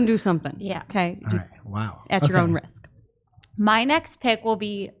get up and do something. Yeah. Okay. All right. Wow. At your own risk. My next pick will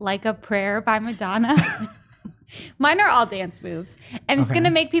be Like a Prayer by Madonna. Mine are all dance moves. And it's Okay. going to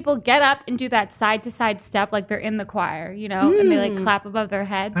make people get up and do that side-to-side step like they're in the choir, you know, and they clap above their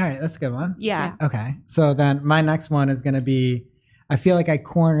head. All right, that's a good one. Yeah. Okay. So then my next one is going to be, I feel like I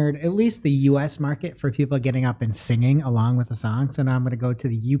cornered at least the US market for people getting up and singing along with the song. So now I'm going to go to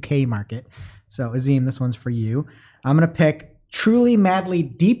the UK market. So Azim, this one's for you. I'm going to pick Truly, Madly,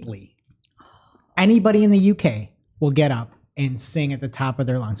 Deeply. Anybody in the UK will get up and sing at the top of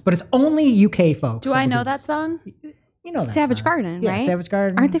their lungs. But it's only UK folks. Do I will know do that this. song? You know that Savage song. Garden, Yeah, right? Savage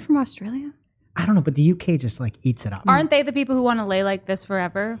Garden. Aren't they from Australia? I don't know, but the UK just eats it up. Aren't they the people who want to lay like this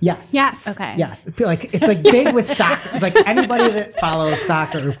forever? Yes. Yes. Okay. Yes. It's like big with soccer. Like anybody that follows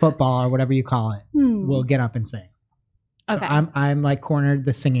soccer or football or whatever you call it will get up and sing. So Okay. I'm like cornered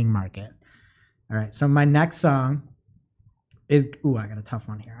the singing market. All right. So my next song is, I got a tough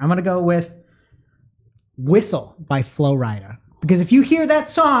one here. I'm going to go with Whistle by Flo Rida. Because if you hear that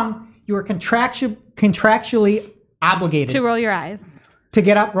song, you are contractually obligated To roll your eyes. to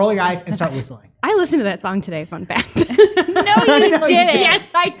get up, roll your eyes, and start whistling. I listened to that song today, fun fact. No, you No, you didn't. didn't. Yes,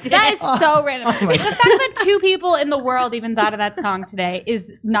 I did. That is so random. Oh my The fact that 2 people in the world even thought of that song today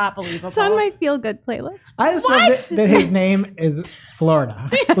is not believable. It's on my feel good playlist. I just love that his name is Florida.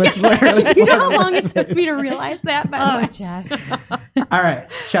 Let's literally. You know how Florida. long it took me to realize that, by the Oh, way? Jess. All right,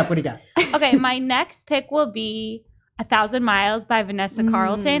 Shep, what do you got? Okay, my next pick will be 1,000 Miles by Vanessa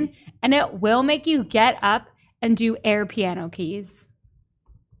Carlton, and it will make you get up and do air piano keys.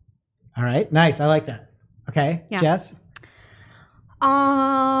 All right. Nice. I like that. Okay. Yeah. Jess?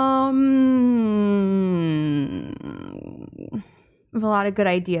 I have a lot of good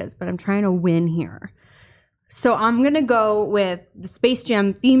ideas, but I'm trying to win here. So I'm going to go with the Space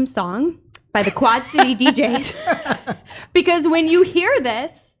Jam theme song by the Quad City DJs. Because when you hear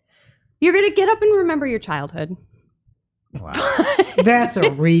this, you're going to get up and remember your childhood. Wow. That's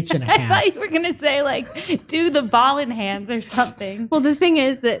a reach and a I half. thought you were going to say, like, do the ball in hands or something. Well, the thing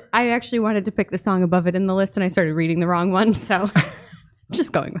is that I actually wanted to pick the song above it in the list, and I started reading the wrong one. So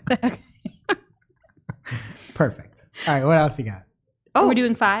just going with it. Perfect. All right. What else you got? Oh, we're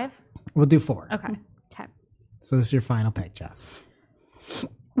doing 5? We'll do 4. Okay. So this is your final pick, Jess.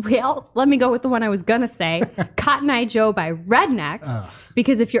 Well, let me go with the one I was going to say, Cotton Eye Joe by Rednecks,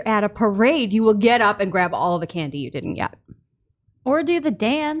 because if you're at a parade, you will get up and grab all the candy you didn't get. Or do the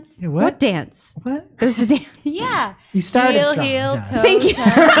dance. Hey, What dance? What? There's a dance. Yeah. You started Heel, strong, heel, Jess. toe, Thank you.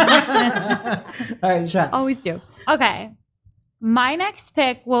 toe. All right, shot. Always do. Okay. My next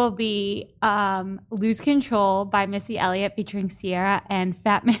pick will be Lose Control by Missy Elliott featuring Sierra and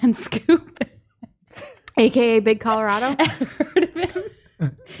Fat Man Scoop. AKA Big Colorado. Ever heard of him?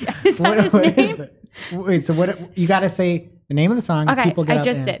 Is that his name? that? Wait, so what? You got to say the name of the song. Okay, People get I up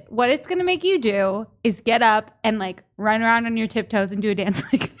just and- did. What it's going to make you do is get up and like run around on your tiptoes and do a dance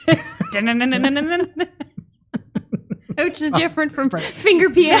like this. Which is different from finger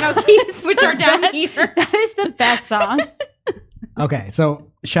piano keys, which are down here. That is the best song. Okay,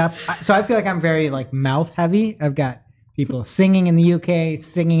 so Shep, so I feel like I'm very like mouth heavy. I've got people singing in the UK,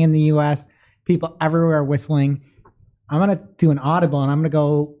 singing in the US, people everywhere whistling. I'm gonna do an audible, and I'm gonna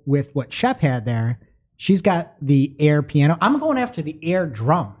go with what Shep had there. She's got the air piano. I'm going after the air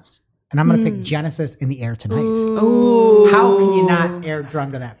drums, and I'm gonna pick Genesis in the air tonight. Ooh. How can you not air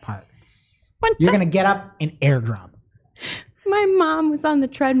drum to that part? You're gonna get up and air drum. My mom was on the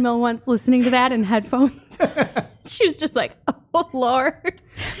treadmill once listening to that in headphones. She was just like, oh, Lord.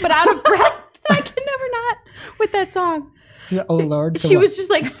 But out of breath. I can never not with that song. She's like, oh Lord. So She what? was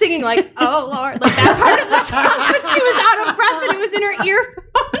just like singing like, oh, Lord. Like that part of the song. But she was out of breath and it was in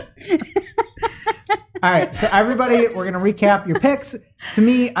her earphone. All right, so everybody, we're gonna recap your picks. To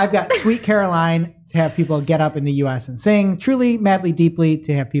me, I've got Sweet Caroline to have people get up in the US and sing. Truly, Madly, Deeply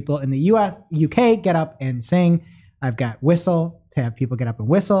to have people in the UK get up and sing. I've got Whistle to have people get up and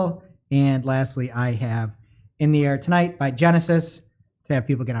whistle. And lastly, I have In the Air Tonight by Genesis to have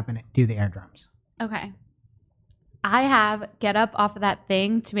people get up and do the air drums. Okay. I have Get Up Off of That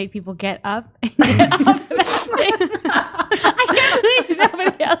Thing to make people get up and get off of that thing. I can't believe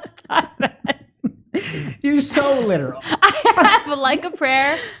nobody else thought that. You're so literal. I have Like a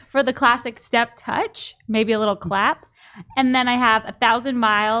Prayer for the classic step touch, maybe a little clap. And then I have 1,000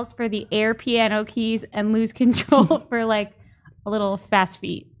 Miles for the air piano keys and Lose Control for like a little fast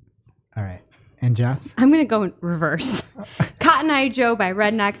feet. All right. And Jess? I'm going to go in reverse. Cotton Eye Joe by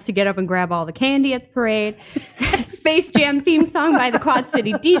Rednecks to get up and grab all the candy at the parade. Space Jam theme song by the Quad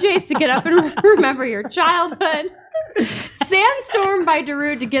City DJs to get up and remember your childhood. Sandstorm by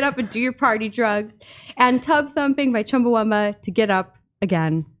Darude to get up and do your party drugs. And Tub Thumping by Chumbawamba to get up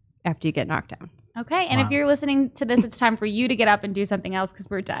again after you get knocked down. Okay. And if you're listening to this, it's time for you to get up and do something else because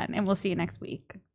we're done. And we'll see you next week.